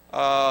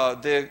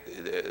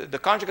 The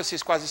conjugacy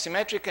is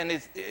quasi-symmetric, and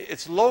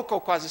its local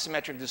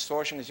quasi-symmetric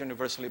distortion is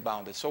universally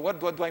bounded. So what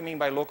do I mean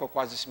by local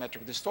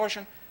quasi-symmetric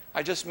distortion?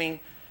 I just mean,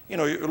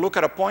 you look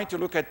at a point, you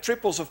look at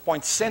triples of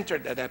points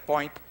centered at that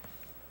point,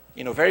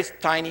 very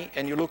tiny,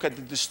 and you look at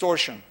the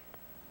distortion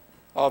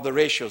of the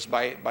ratios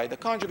by the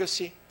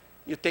conjugacy.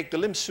 You take the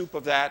lim sup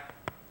of that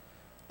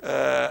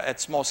at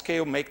small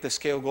scale, make the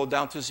scale go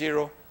down to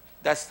 0.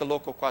 That's the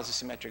local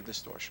quasi-symmetric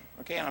distortion.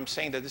 Okay, and I'm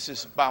saying that this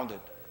is bounded.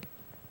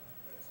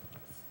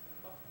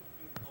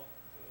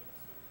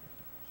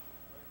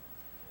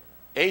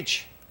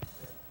 H?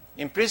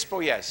 In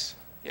principle, yes.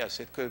 Yes,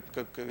 it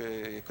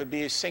could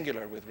be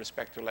singular with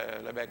respect to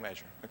Lebesgue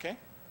measure. Okay,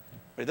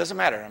 but it doesn't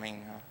matter. I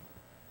mean,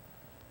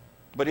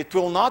 but it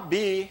will not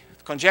be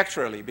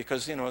conjecturally,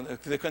 because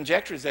the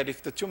conjecture is that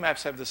if the two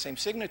maps have the same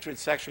signature,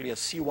 it's actually a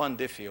C1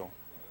 diffeo.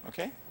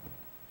 Okay.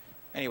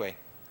 Anyway,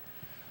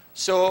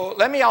 so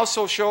let me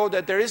also show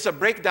that there is a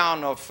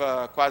breakdown of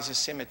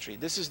quasi-symmetry.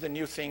 This is the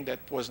new thing that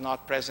was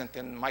not present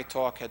in my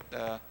talk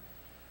at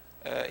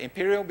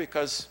Imperial,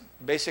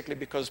 basically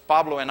because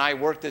Pablo and I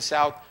worked this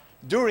out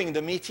during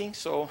the meeting.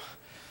 So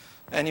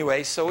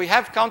anyway, so we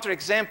have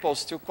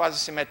counterexamples to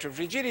quasi-symmetric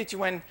rigidity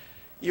when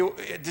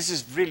this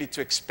is really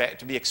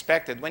to be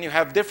expected when you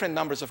have different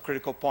numbers of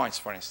critical points,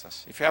 for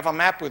instance. If you have a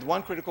map with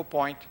one critical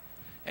point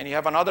and you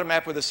have another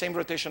map with the same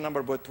rotation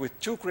number but with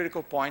two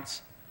critical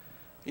points,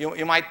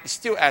 you might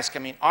still ask, I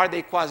mean, are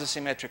they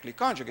quasi-symmetrically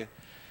conjugate?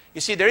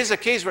 You see, there is a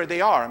case where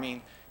they are. I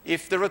mean,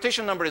 if the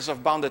rotation number is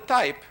of bounded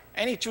type,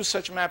 any two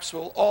such maps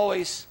will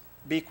always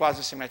be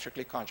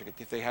quasi-symmetrically conjugate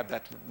if they have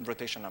that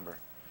rotation number.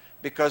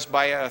 Because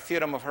by a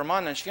theorem of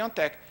Hermann and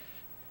Świątek,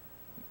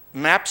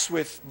 maps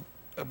with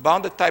a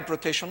bounded type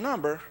rotation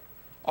number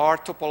are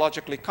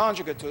topologically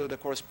conjugate to the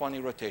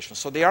corresponding rotation.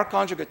 So they are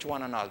conjugate to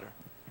one another.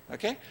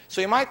 Okay?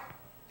 So you might,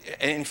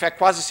 in fact,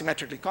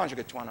 quasi-symmetrically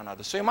conjugate to one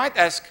another. So you might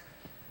ask,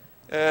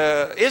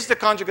 is the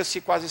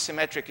conjugacy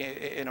quasi-symmetric?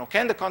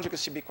 Can the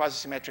conjugacy be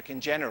quasi-symmetric in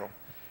general?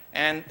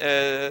 And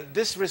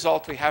this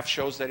result we have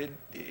shows that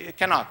it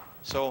cannot.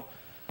 So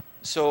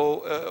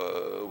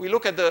we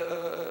look at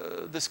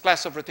this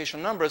class of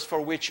rotation numbers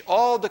for which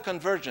all the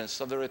convergence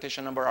of the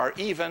rotation number are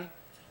even,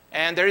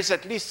 and there is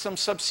at least some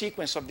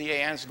subsequence of the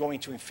ANs going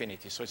to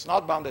infinity. So it's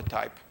not bounded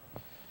type.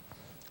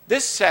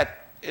 This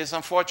set is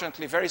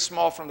unfortunately very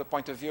small from the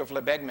point of view of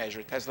Lebesgue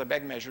measure. It has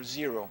Lebesgue measure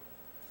 0.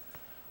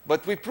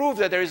 But we prove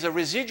that there is a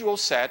residual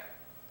set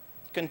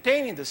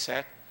containing the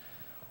set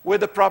with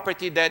the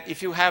property that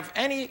if you have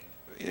any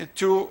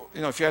two,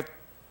 if you have,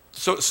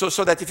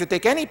 so that if you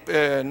take any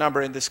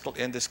number in this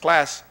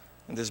class,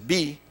 in this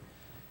B,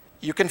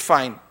 you can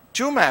find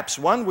two maps,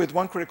 one with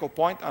one critical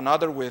point,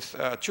 another with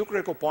two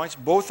critical points.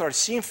 Both are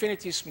C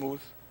infinity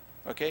smooth.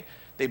 Okay?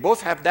 They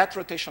both have that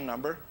rotation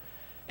number.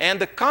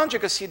 And the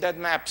conjugacy that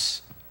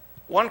maps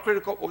one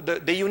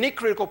the unique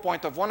critical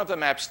point of one of the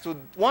maps to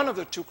one of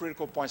the two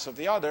critical points of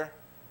the other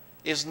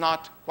is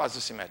not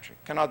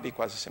quasi-symmetric, cannot be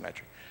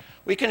quasi-symmetric.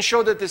 We can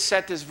show that this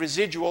set is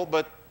residual,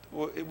 but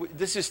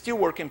this is still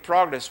work in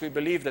progress. We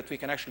believe that we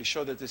can actually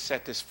show that this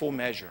set is full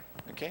measure.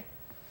 Okay?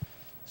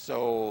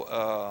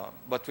 So,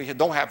 but we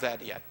don't have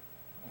that yet.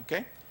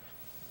 Okay?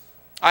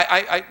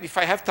 If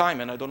I have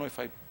time, and I don't know if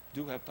I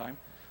do have time,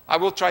 I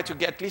will try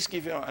to at least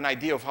give you an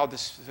idea of how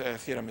this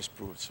theorem is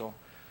proved. So,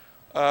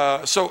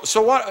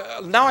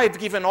 now I've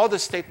given all the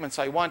statements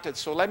I wanted,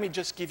 so let me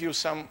just give you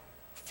some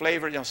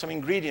flavor, some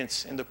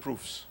ingredients in the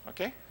proofs.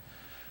 Okay?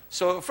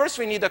 So first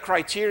we need a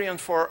criterion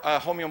for a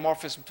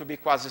homeomorphism to be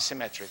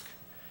quasi-symmetric.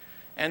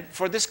 And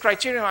for this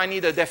criterion, I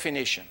need a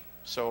definition.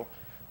 So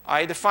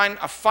I define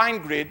a fine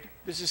grid.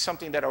 This is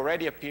something that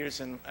already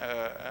appears in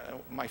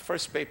my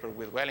first paper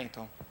with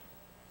Welington.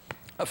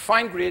 A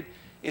fine grid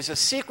is a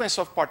sequence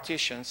of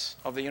partitions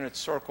of the unit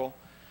circle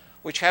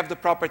which have the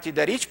property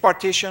that each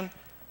partition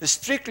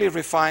strictly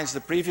refines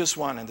the previous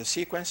one in the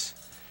sequence.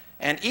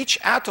 And each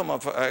atom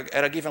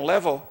at a given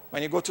level,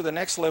 when you go to the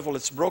next level,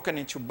 it's broken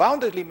into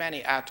boundedly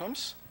many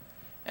atoms.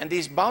 And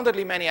these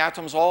boundedly many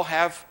atoms all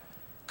have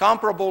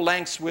comparable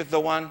lengths with the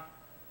one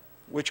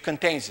which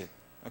contains it.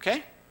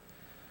 Okay?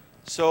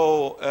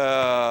 So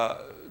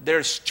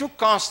there's two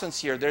constants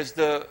here. There's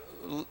the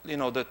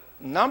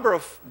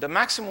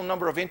maximum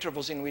number of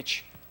intervals in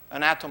which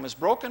an atom is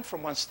broken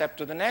from one step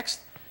to the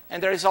next.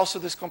 And there is also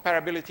this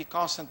comparability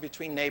constant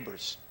between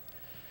neighbors.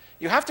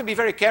 You have to be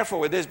very careful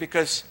with this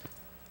because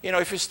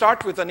if you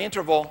start with an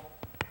interval,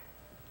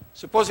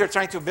 suppose you're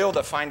trying to build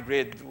a fine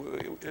grid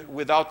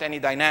without any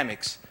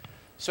dynamics.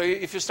 So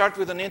if you start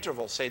with an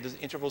interval, say the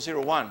interval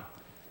 0, 1,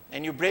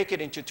 and you break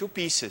it into two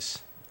pieces,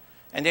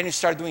 and then you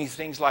start doing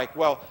things like,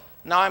 well,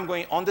 now I'm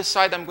going, on this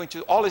side, I'm going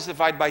to always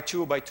divide by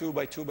 2, by 2,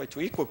 by 2, by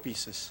 2 equal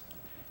pieces.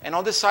 And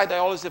on this side, I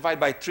always divide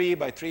by 3,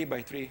 by 3,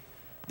 by 3.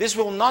 This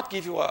will not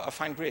give you a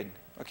fine grid,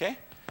 okay?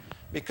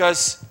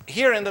 Because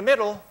here in the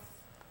middle,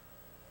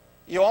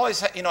 you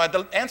always, at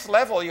the nth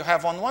level, you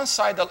have on one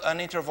side an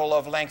interval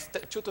of length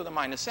 2 to the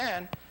minus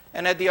n,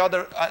 And at the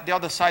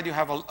other side, you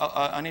have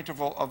an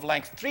interval of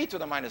length 3 to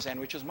the minus n,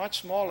 which is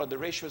much smaller. The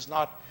ratio is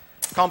not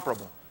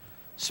comparable.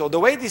 So the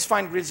way these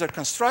fine grids are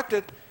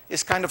constructed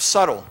is kind of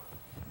subtle,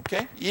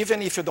 okay?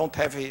 Even if you don't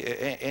have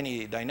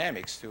any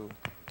dynamics to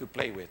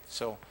play with.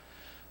 So,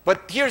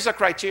 but here's a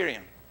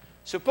criterion.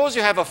 Suppose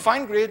you have a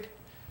fine grid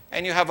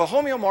and you have a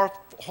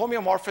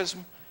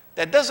homeomorphism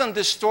that doesn't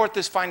distort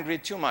this fine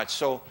grid too much.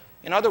 So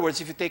in other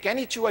words, if you take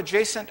any two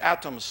adjacent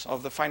atoms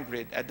of the fine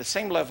grid at the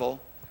same level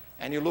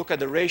and you look at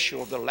the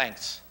ratio of the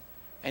lengths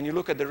and you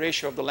look at the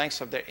ratio of the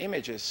lengths of their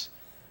images,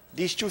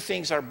 these two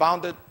things are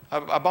bounded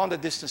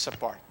distance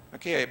apart.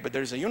 Okay, but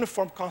there's a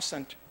uniform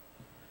constant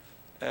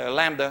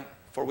lambda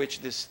for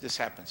which this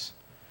happens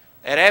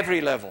at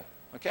every level.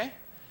 Okay?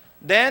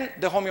 Then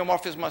the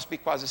homeomorphism must be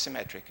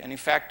quasi-symmetric. And in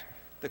fact,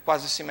 the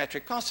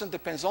quasi-symmetric constant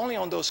depends only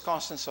on those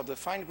constants of the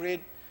fine grid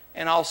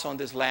and also on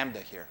this lambda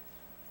here.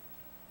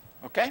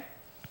 Okay?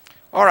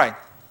 All right.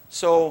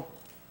 So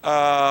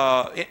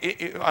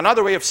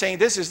another way of saying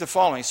this is the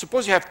following.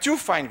 Suppose you have two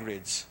fine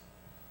grids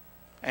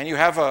and you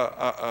have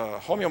a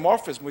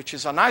homeomorphism, which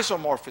is an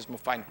isomorphism of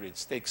fine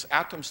grids, takes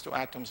atoms to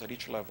atoms at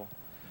each level.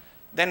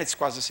 Then it's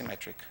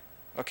quasi-symmetric.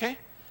 Okay?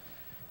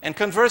 And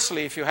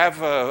conversely, if you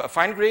have a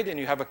fine grid and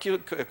you have a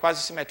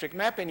quasi-symmetric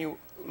map and you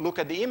look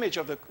at the image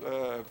of the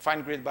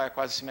fine grid by a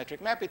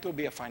quasi-symmetric map, it will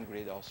be a fine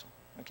grid also.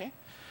 Okay?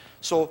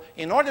 So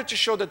in order to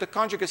show that the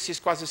conjugacy is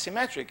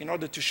quasi-symmetric, in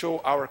order to show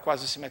our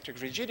quasi-symmetric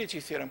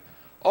rigidity theorem,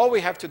 all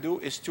we have to do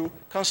is to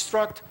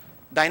construct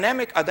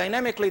a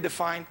dynamically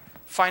defined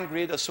fine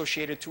grid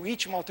associated to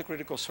each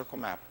multicritical circle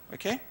map.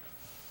 Okay?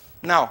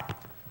 Now,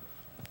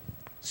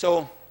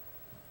 so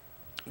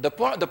the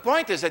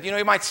point is that,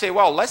 you might say,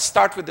 well, let's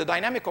start with the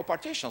dynamical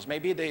partitions.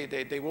 Maybe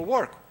they will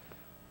work.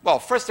 Well,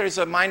 first there is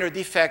a minor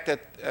defect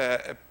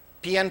that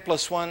Pn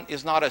plus 1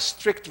 is not a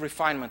strict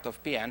refinement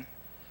of Pn,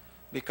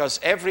 because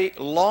every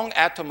long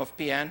atom of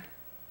Pn,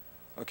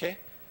 okay,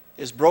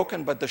 is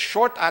broken, but the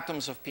short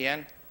atoms of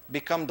Pn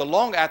become the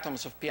long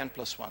atoms of Pn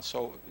plus 1.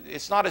 So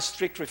it's not a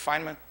strict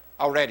refinement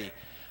already.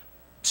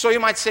 So you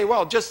might say,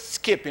 well, just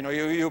skip,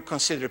 you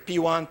consider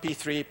P1,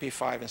 P3,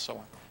 P5, and so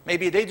on.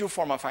 Maybe they do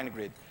form a fine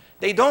grid.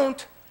 They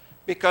don't,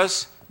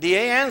 because the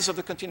ANs of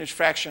the continuous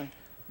fraction,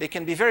 they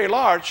can be very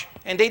large,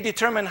 and they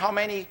determine how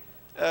many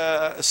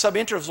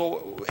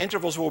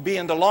subintervals will be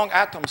in the long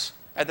atoms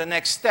at the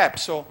next step.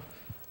 So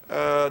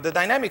the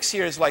dynamics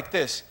here is like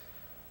this.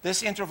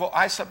 This interval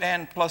I sub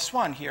n plus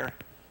 1 here,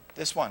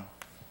 this one,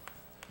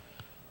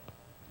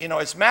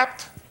 it's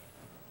mapped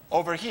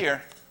over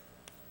here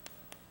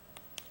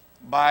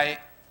by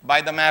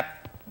the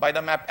map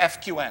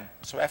FQN.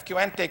 So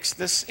FQN takes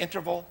this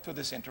interval to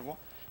this interval.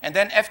 And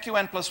then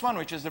FQN plus 1,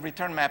 which is the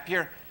return map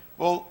here,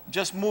 will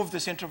just move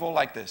this interval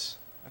like this.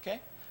 Okay?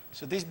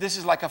 So this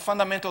is like a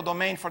fundamental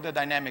domain for the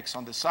dynamics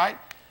on the side.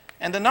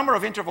 And the number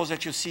of intervals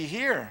that you see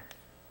here,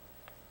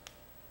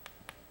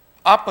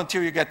 up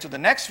until you get to the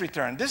next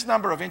return, this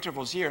number of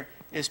intervals here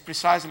is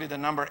precisely the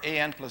number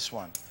AN plus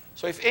 1.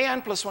 So if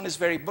AN plus 1 is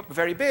very,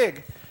 very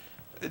big,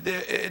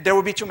 there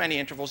will be too many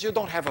intervals. You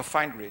don't have a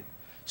fine grid.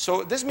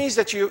 So this means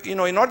that in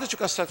order to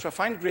construct a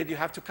fine grid, you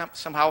have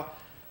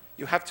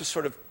to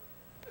sort of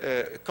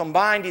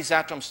combine these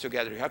atoms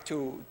together. You have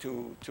to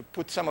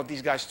put some of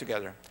these guys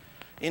together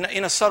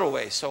in a subtle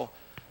way. So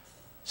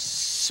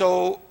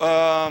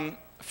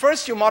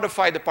first you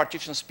modify the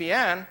partitions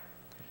Pn.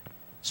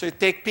 So you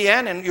take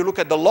Pn and you look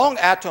at the long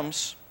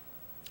atoms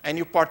and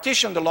you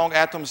partition the long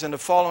atoms in the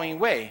following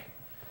way.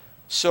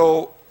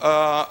 So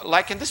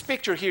like in this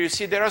picture here, you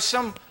see there are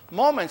some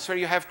moments where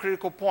you have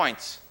critical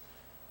points.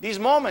 These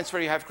moments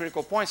where you have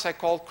critical points I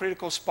call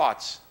critical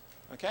spots.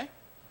 Okay?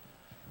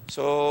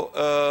 So,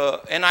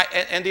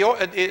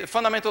 the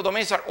fundamental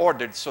domains are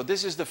ordered. So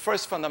this is the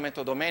first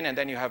fundamental domain, and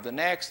then you have the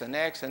next, the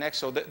next, the next.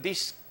 So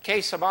these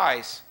k sub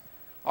i's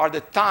are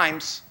the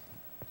times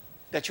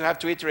that you have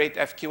to iterate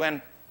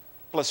FQN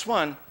plus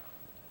 1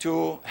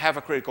 to have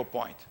a critical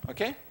point.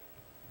 Okay?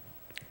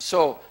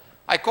 So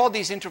I call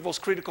these intervals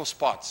critical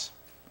spots.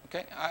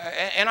 Okay?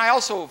 And I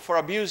also, for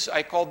abuse,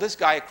 I call this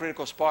guy a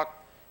critical spot,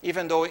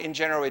 even though in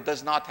general it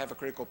does not have a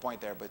critical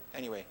point there. But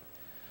anyway.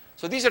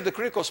 So these are the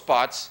critical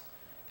spots.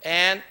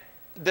 And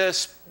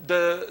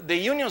the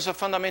unions of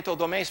fundamental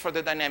domains for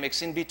the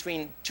dynamics in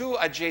between two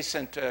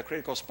adjacent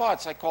critical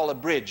spots I call a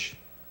bridge.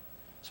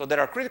 So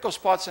there are critical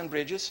spots and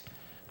bridges.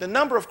 The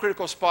number of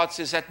critical spots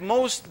is at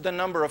most the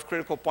number of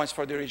critical points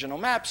for the original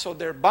map. So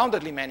there are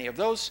boundedly many of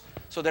those.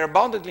 So there are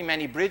boundedly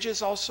many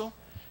bridges also.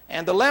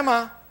 And the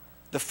lemma,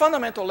 the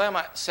fundamental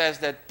lemma says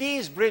that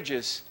these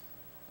bridges,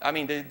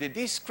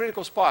 these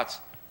critical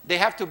spots, they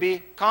have to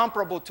be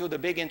comparable to the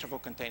big interval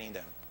containing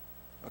them.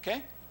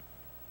 Okay?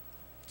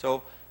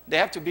 So they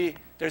have to be,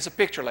 there's a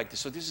picture like this.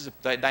 So this is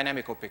a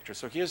dynamical picture.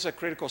 So here's a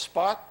critical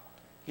spot.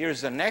 Here's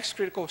the next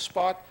critical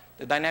spot.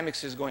 The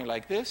dynamics is going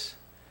like this.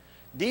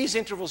 These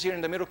intervals here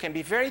in the middle can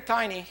be very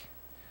tiny,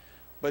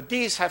 but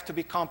these have to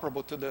be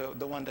comparable to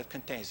the one that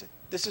contains it.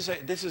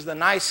 This is the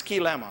nice key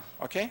lemma,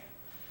 okay,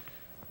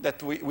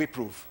 that we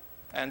prove.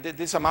 And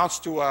this amounts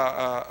to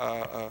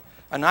a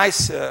a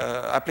nice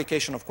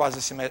application of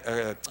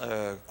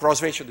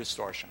cross-ratio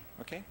distortion.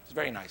 Okay, it's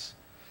very nice.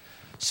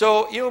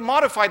 So you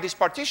modify these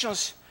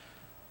partitions,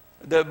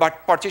 the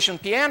partition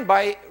Pn,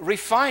 by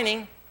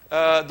refining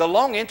the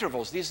long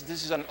intervals. This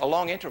is a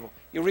long interval.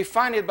 You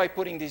refine it by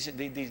putting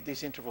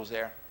these intervals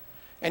there.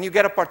 And you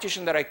get a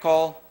partition that I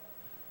call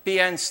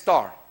Pn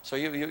star. So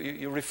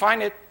you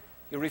refine it.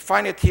 You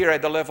refine it here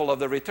at the level of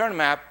the return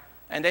map,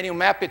 and then you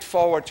map it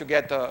forward to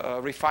get a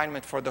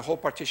refinement for the whole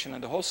partition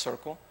and the whole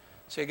circle.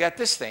 So you get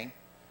this thing.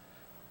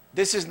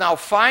 This is now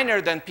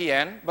finer than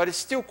Pn, but it's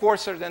still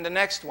coarser than the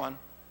next one.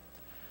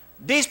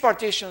 These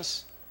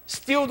partitions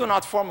still do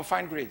not form a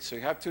fine grid, so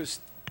you have to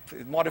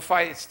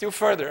modify it still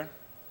further.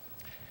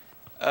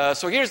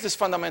 So here's this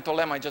fundamental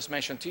lemma I just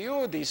mentioned to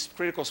you. These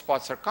critical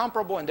spots are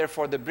comparable, and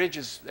therefore the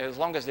bridges, as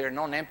long as they're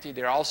non-empty,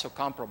 they're also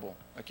comparable,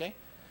 okay,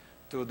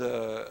 to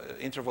the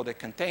interval that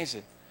contains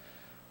it.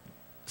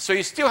 So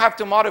you still have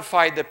to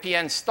modify the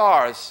Pn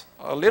stars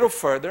a little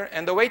further,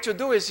 and the way to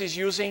do it is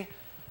using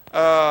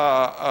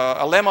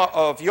a lemma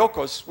of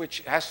Yoko's,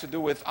 which has to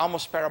do with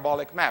almost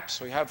parabolic maps.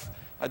 So you have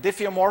a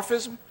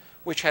diffeomorphism,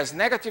 which has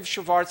negative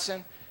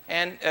Schwarzen,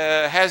 and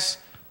has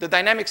the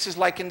dynamics is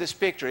like in this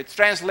picture. It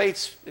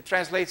translates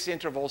the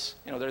intervals.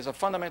 You know, there's a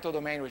fundamental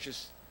domain which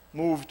is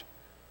moved,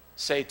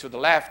 say, to the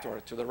left or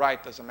to the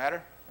right, doesn't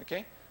matter.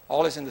 Okay,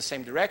 all is in the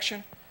same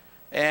direction,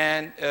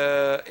 and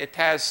it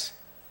has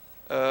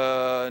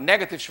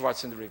negative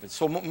Schwarzen derivatives.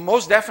 So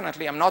most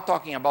definitely, I'm not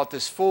talking about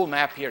this full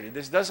map here.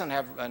 This doesn't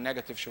have a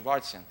negative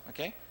Schwarzen.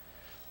 Okay,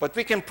 but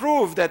we can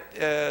prove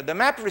that the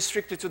map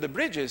restricted to the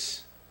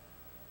bridges,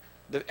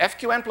 the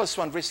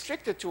FQn+1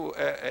 restricted to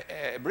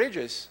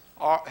bridges,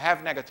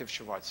 have negative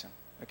Schwarzen,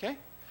 okay?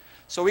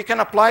 So we can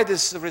apply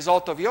this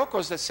result of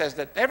Yoko's that says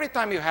that every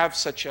time you have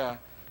such a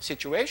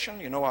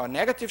situation, you know, a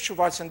negative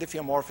Schwarzen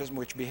diffeomorphism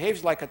which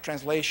behaves like a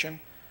translation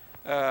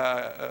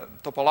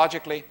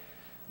topologically,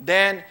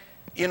 then,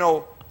 you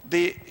know,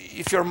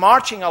 if you're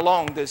marching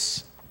along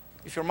this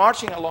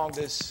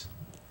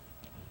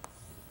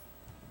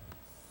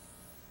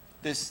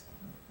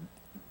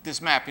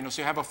map, you know,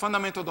 so you have a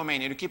fundamental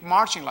domain and you keep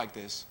marching like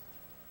this.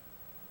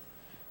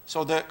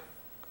 So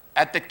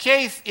at the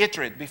kth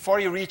iterate, before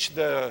you reach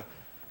the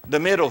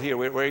middle here,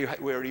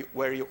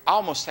 where you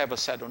almost have a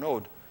saddle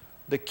node,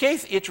 the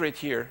kth iterate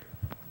here,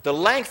 the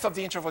length of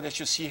the interval that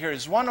you see here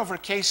is 1 over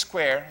k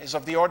squared, is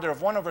of the order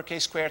of 1 over k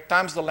squared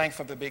times the length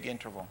of the big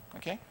interval,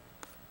 okay?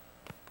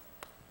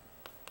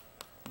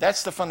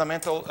 That's the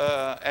fundamental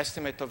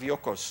estimate of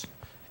Yoko's.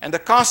 And the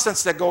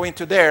constants that go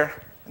into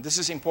there, and this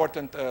is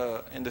important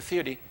in the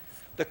theory,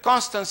 the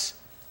constants,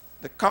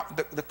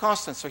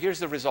 so here's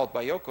the result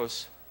by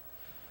Yoko's.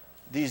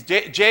 These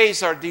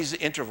J's are these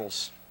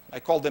intervals. I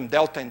called them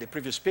delta in the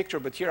previous picture,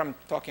 but here I'm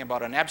talking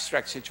about an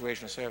abstract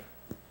situation. So you have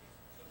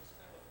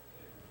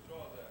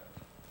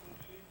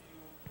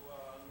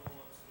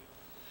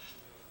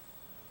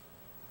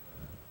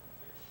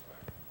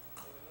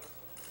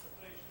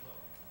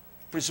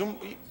presume,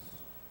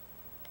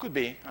 could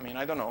be. I mean,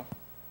 I don't know.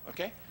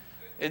 Okay,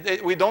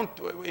 we don't.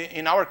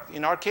 In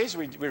our case,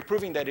 we're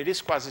proving that it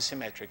is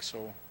quasi-symmetric.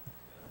 So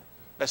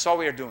that's all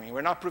we are doing.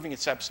 We're not proving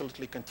it's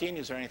absolutely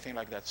continuous or anything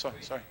like that. So,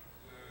 sorry.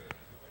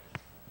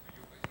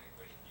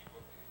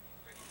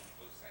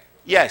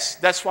 Yes,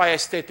 that's why I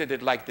stated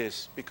it like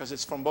this, because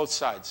it's from both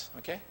sides.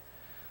 Okay.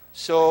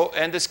 So,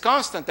 and this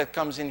constant that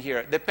comes in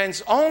here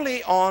depends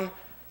only on.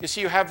 You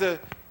see, you have the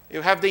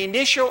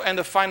initial and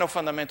the final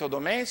fundamental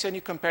domains, and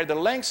you compare the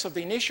lengths of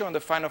the initial and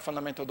the final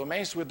fundamental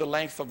domains with the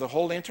length of the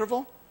whole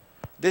interval.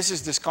 This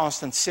is this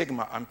constant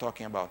sigma I'm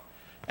talking about.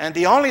 And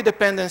the only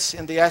dependence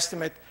in the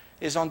estimate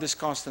is on this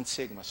constant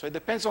sigma. So it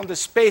depends on the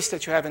space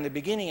that you have in the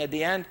beginning, at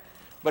the end,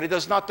 but it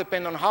does not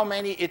depend on how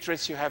many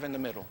iterates you have in the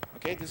middle.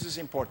 Okay, this is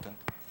important.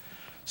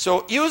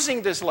 So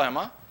using this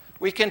lemma,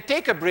 we can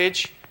take a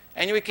bridge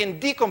and we can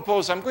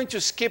decompose. I'm going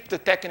to skip the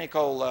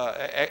technical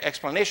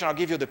explanation. I'll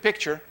give you the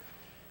picture.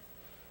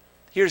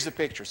 Here's the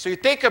picture. So you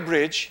take a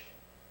bridge.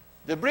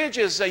 The bridge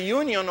is a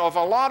union of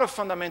a lot of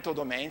fundamental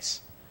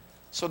domains.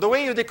 So the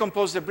way you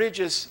decompose the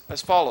bridge is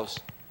as follows.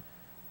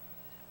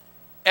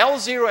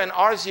 L0 and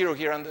R0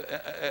 here on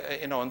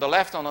the, on the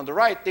left and on the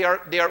right, they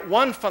are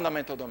one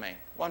fundamental domain.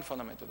 One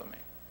fundamental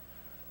domain.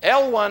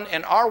 L1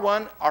 and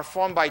R1 are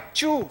formed by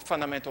 2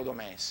 fundamental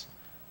domains.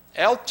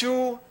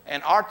 L2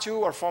 and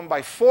R2 are formed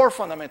by 4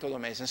 fundamental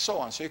domains, and so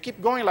on. So you keep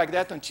going like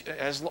that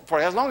for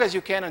as long as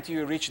you can until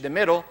you reach the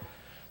middle.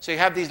 So you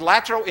have these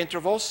lateral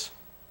intervals.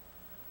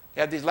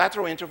 You have these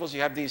lateral intervals. You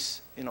have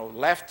these,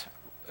 left,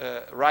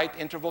 right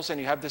intervals, and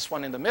you have this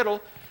one in the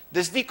middle.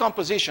 This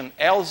decomposition,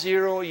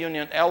 L0,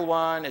 union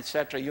L1,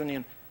 etc.,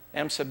 union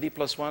M sub D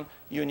plus 1,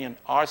 union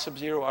R sub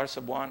 0, R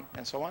sub 1,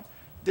 and so on.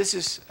 This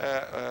is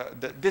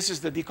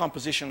the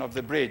decomposition of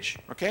the bridge,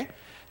 okay?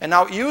 And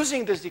now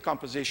using this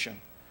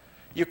decomposition,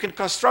 you can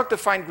construct a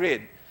fine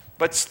grid,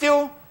 but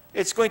still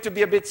it's going to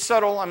be a bit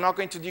subtle. I'm not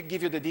going to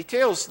give you the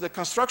details. The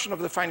construction of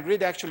the fine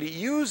grid actually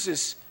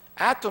uses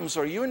atoms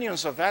or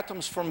unions of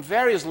atoms from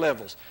various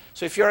levels.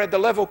 So if you're at the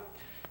level,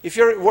 if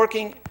you're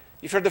working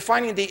if you're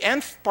defining the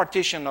nth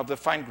partition of the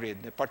fine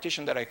grid, the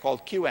partition that I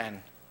called Qn,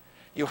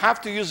 you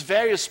have to use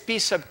various p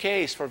sub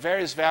k's for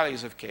various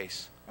values of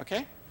k's,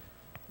 okay?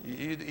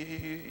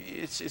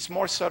 It's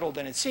more subtle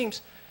than it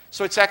seems.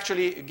 So it's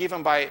actually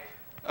given by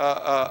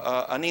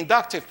an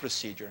inductive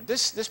procedure.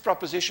 This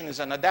proposition is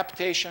an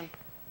adaptation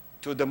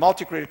to the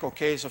multi-critical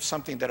case of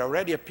something that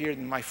already appeared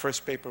in my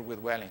first paper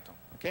with Welington,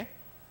 okay?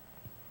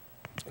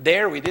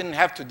 There, we didn't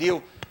have to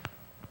deal,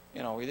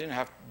 we didn't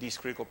have these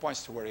critical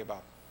points to worry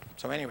about.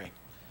 So anyway.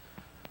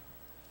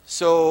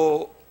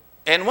 So,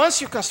 and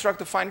once you construct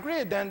the fine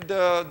grid, then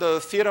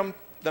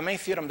the main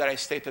theorem that I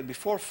stated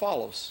before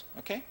follows,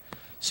 okay?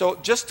 So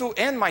just to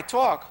end my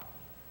talk,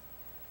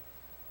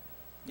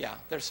 yeah,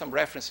 there's some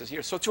references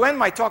here. So to end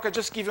my talk, I'll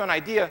just give you an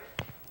idea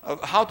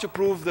of how to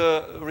prove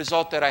the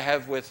result that I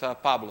have with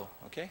Pablo,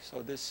 okay?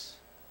 So this,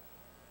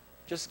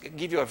 just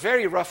give you a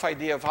very rough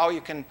idea of how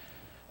you can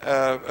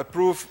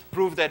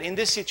prove that in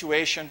this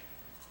situation,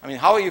 I mean,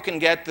 how you can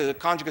get the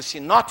conjugacy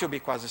not to be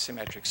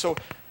quasi-symmetric. So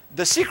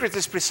the secret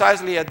is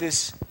precisely at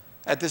this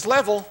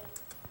level.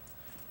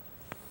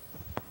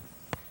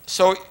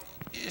 So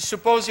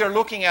suppose you're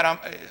looking at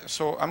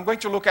so I'm going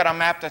to look at a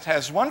map that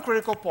has one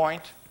critical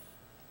point,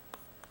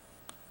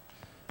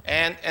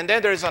 and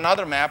then there's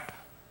another map,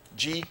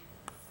 G.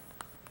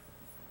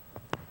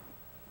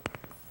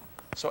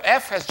 So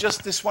F has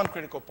just this one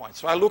critical point.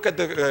 So I look at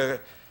the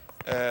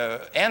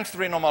nth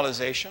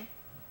renormalization.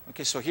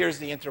 Okay, so here's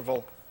the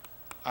interval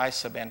I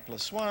sub n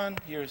plus 1.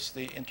 Here's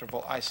the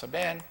interval I sub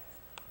n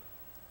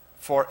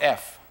for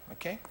F,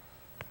 okay?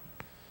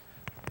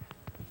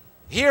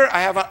 Here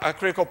I have a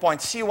critical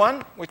point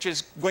C1, which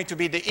is going to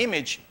be the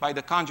image by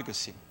the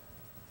conjugacy.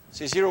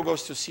 C0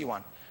 goes to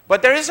C1.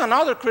 But there is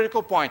another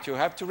critical point. You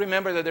have to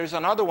remember that there's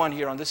another one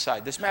here on this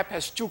side. This map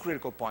has two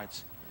critical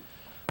points.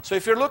 So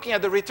if you're looking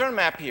at the return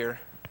map here,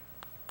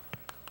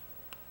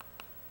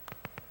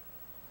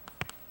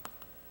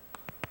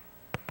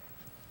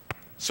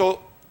 so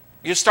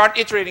you start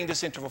iterating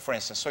this interval, for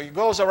instance. So it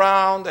goes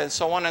around and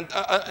so on, and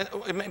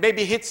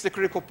maybe hits the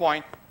critical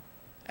point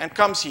and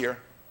comes here.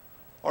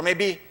 Or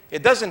maybe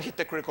it doesn't hit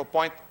the critical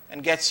point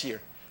and gets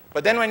here.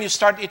 But then when you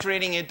start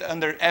iterating it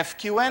under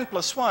fqn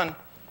plus 1,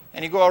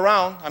 and you go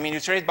around, I mean, you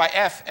iterate by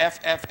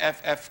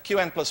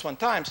fqn plus 1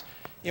 times,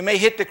 you may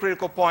hit the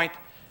critical point,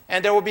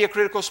 and there will be a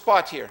critical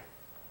spot here.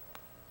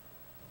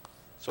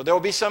 So there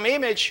will be some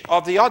image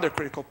of the other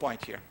critical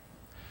point here.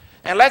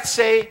 And let's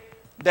say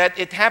that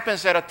it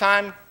happens at a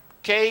time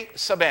k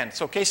sub n.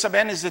 So k sub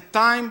n is the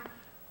time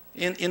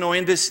in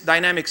this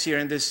dynamics here,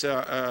 in this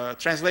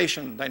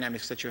translation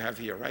dynamics that you have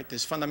here, right?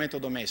 This fundamental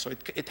domain. So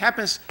it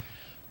happens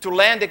to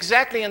land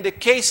exactly in the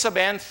k sub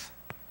nth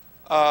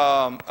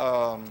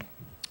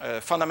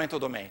fundamental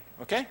domain,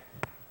 okay?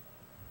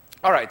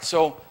 All right,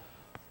 so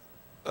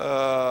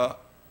the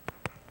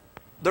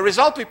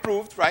result we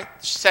proved, right,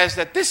 says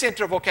that this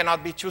interval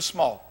cannot be too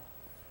small.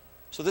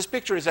 So this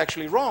picture is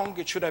actually wrong.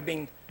 It should have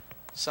been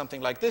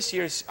something like this.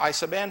 Here's I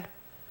sub n.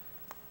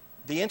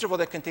 The interval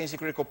that contains the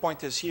critical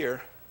point is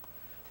here.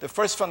 The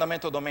first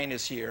fundamental domain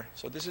is here.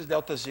 So this is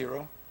delta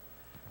 0.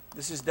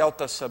 This is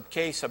delta sub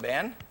k sub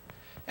n.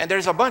 And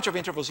there's a bunch of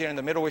intervals here in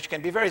the middle which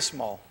can be very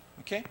small,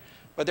 okay?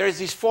 But there's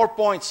these 4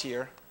 points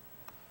here.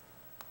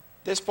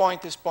 This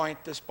point, this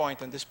point, this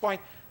point, and this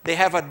point. They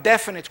have a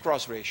definite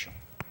cross ratio,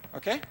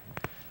 okay?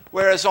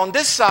 Whereas on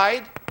this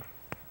side,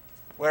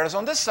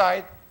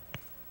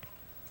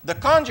 the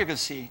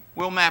conjugacy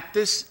will map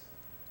this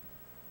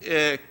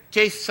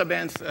k sub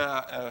nth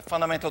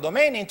fundamental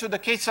domain into the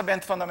k sub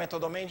nth fundamental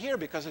domain here,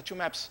 because the two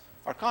maps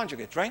are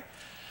conjugate, right?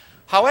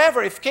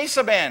 However, if k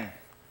sub n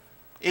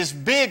is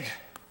big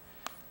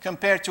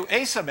compared to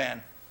a sub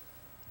n,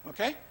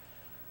 okay?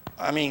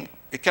 I mean,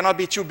 it cannot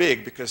be too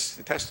big because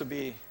it has to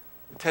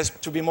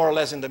be more or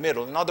less in the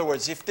middle. In other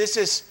words, if this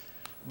is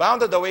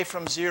bounded away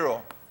from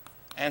 0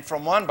 and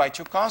from 1 by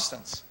two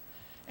constants,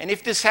 and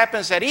if this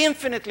happens at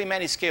infinitely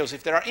many scales,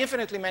 if there are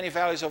infinitely many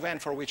values of n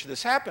for which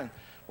this happens,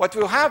 what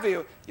will have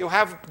you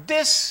have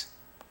this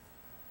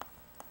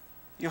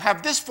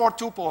 4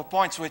 tuple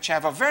points which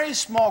have a very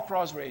small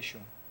cross ratio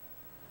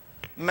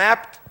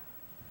mapped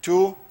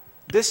to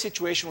this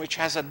situation which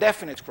has a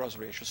definite cross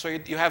ratio. So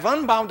you have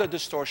unbounded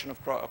distortion of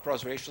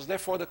cross ratios,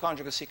 therefore the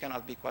conjugacy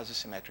cannot be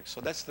quasi-symmetric.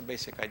 So that's the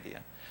basic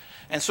idea.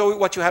 And so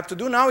what you have to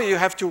do now, you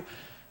have to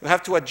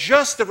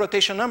adjust the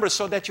rotation number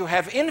so that you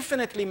have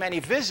infinitely many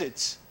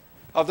visits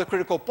of the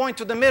critical point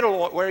to the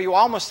middle where you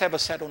almost have a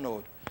saddle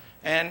node.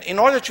 And in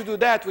order to do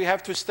that, we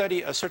have to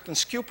study a certain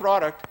skew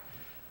product,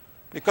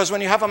 because when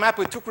you have a map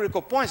with two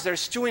critical points,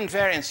 there's two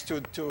invariants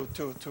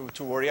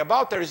to worry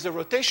about. There is the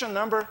rotation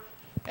number,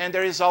 and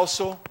there is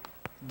also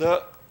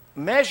the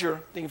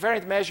measure, the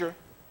invariant measure,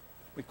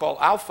 we call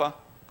alpha,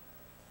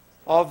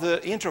 of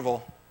the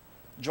interval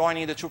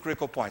joining the two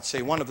critical points,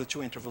 say one of the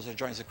two intervals that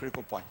joins the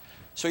critical point.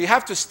 So you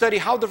have to study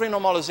how the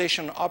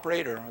renormalization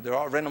operator, or the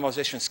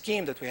renormalization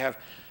scheme that we have,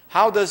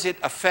 how does it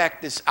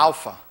affect this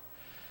alpha?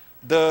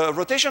 The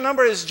rotation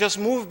number is just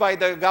moved by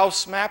the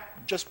Gauss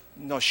map, just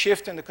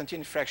shift in the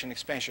continued fraction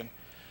expansion.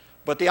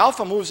 But the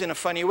alpha moves in a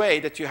funny way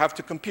that you have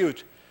to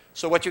compute.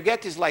 So what you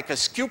get is like a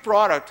skew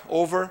product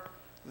over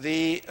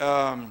the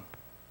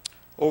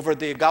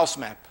Gauss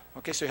map.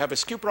 Okay, so you have a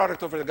skew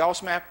product over the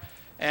Gauss map,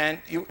 and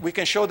we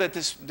can show that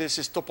this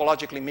is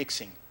topologically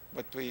mixing.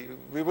 But we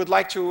would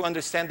like to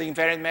understand the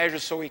invariant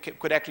measures so we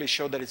could actually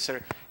show that it's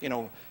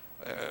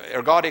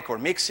ergodic or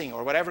mixing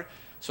or whatever.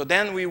 So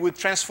then we would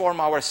transform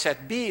our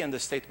set B in the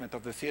statement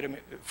of the theorem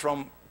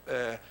from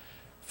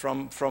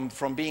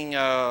being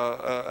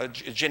a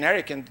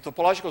generic in the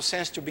topological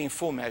sense to being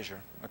full measure.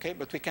 Okay,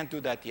 but we can't do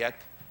that yet.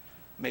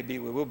 Maybe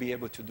we will be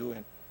able to do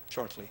it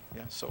shortly.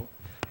 Yeah. So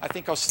I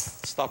think I'll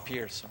stop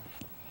here. So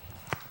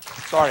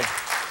sorry.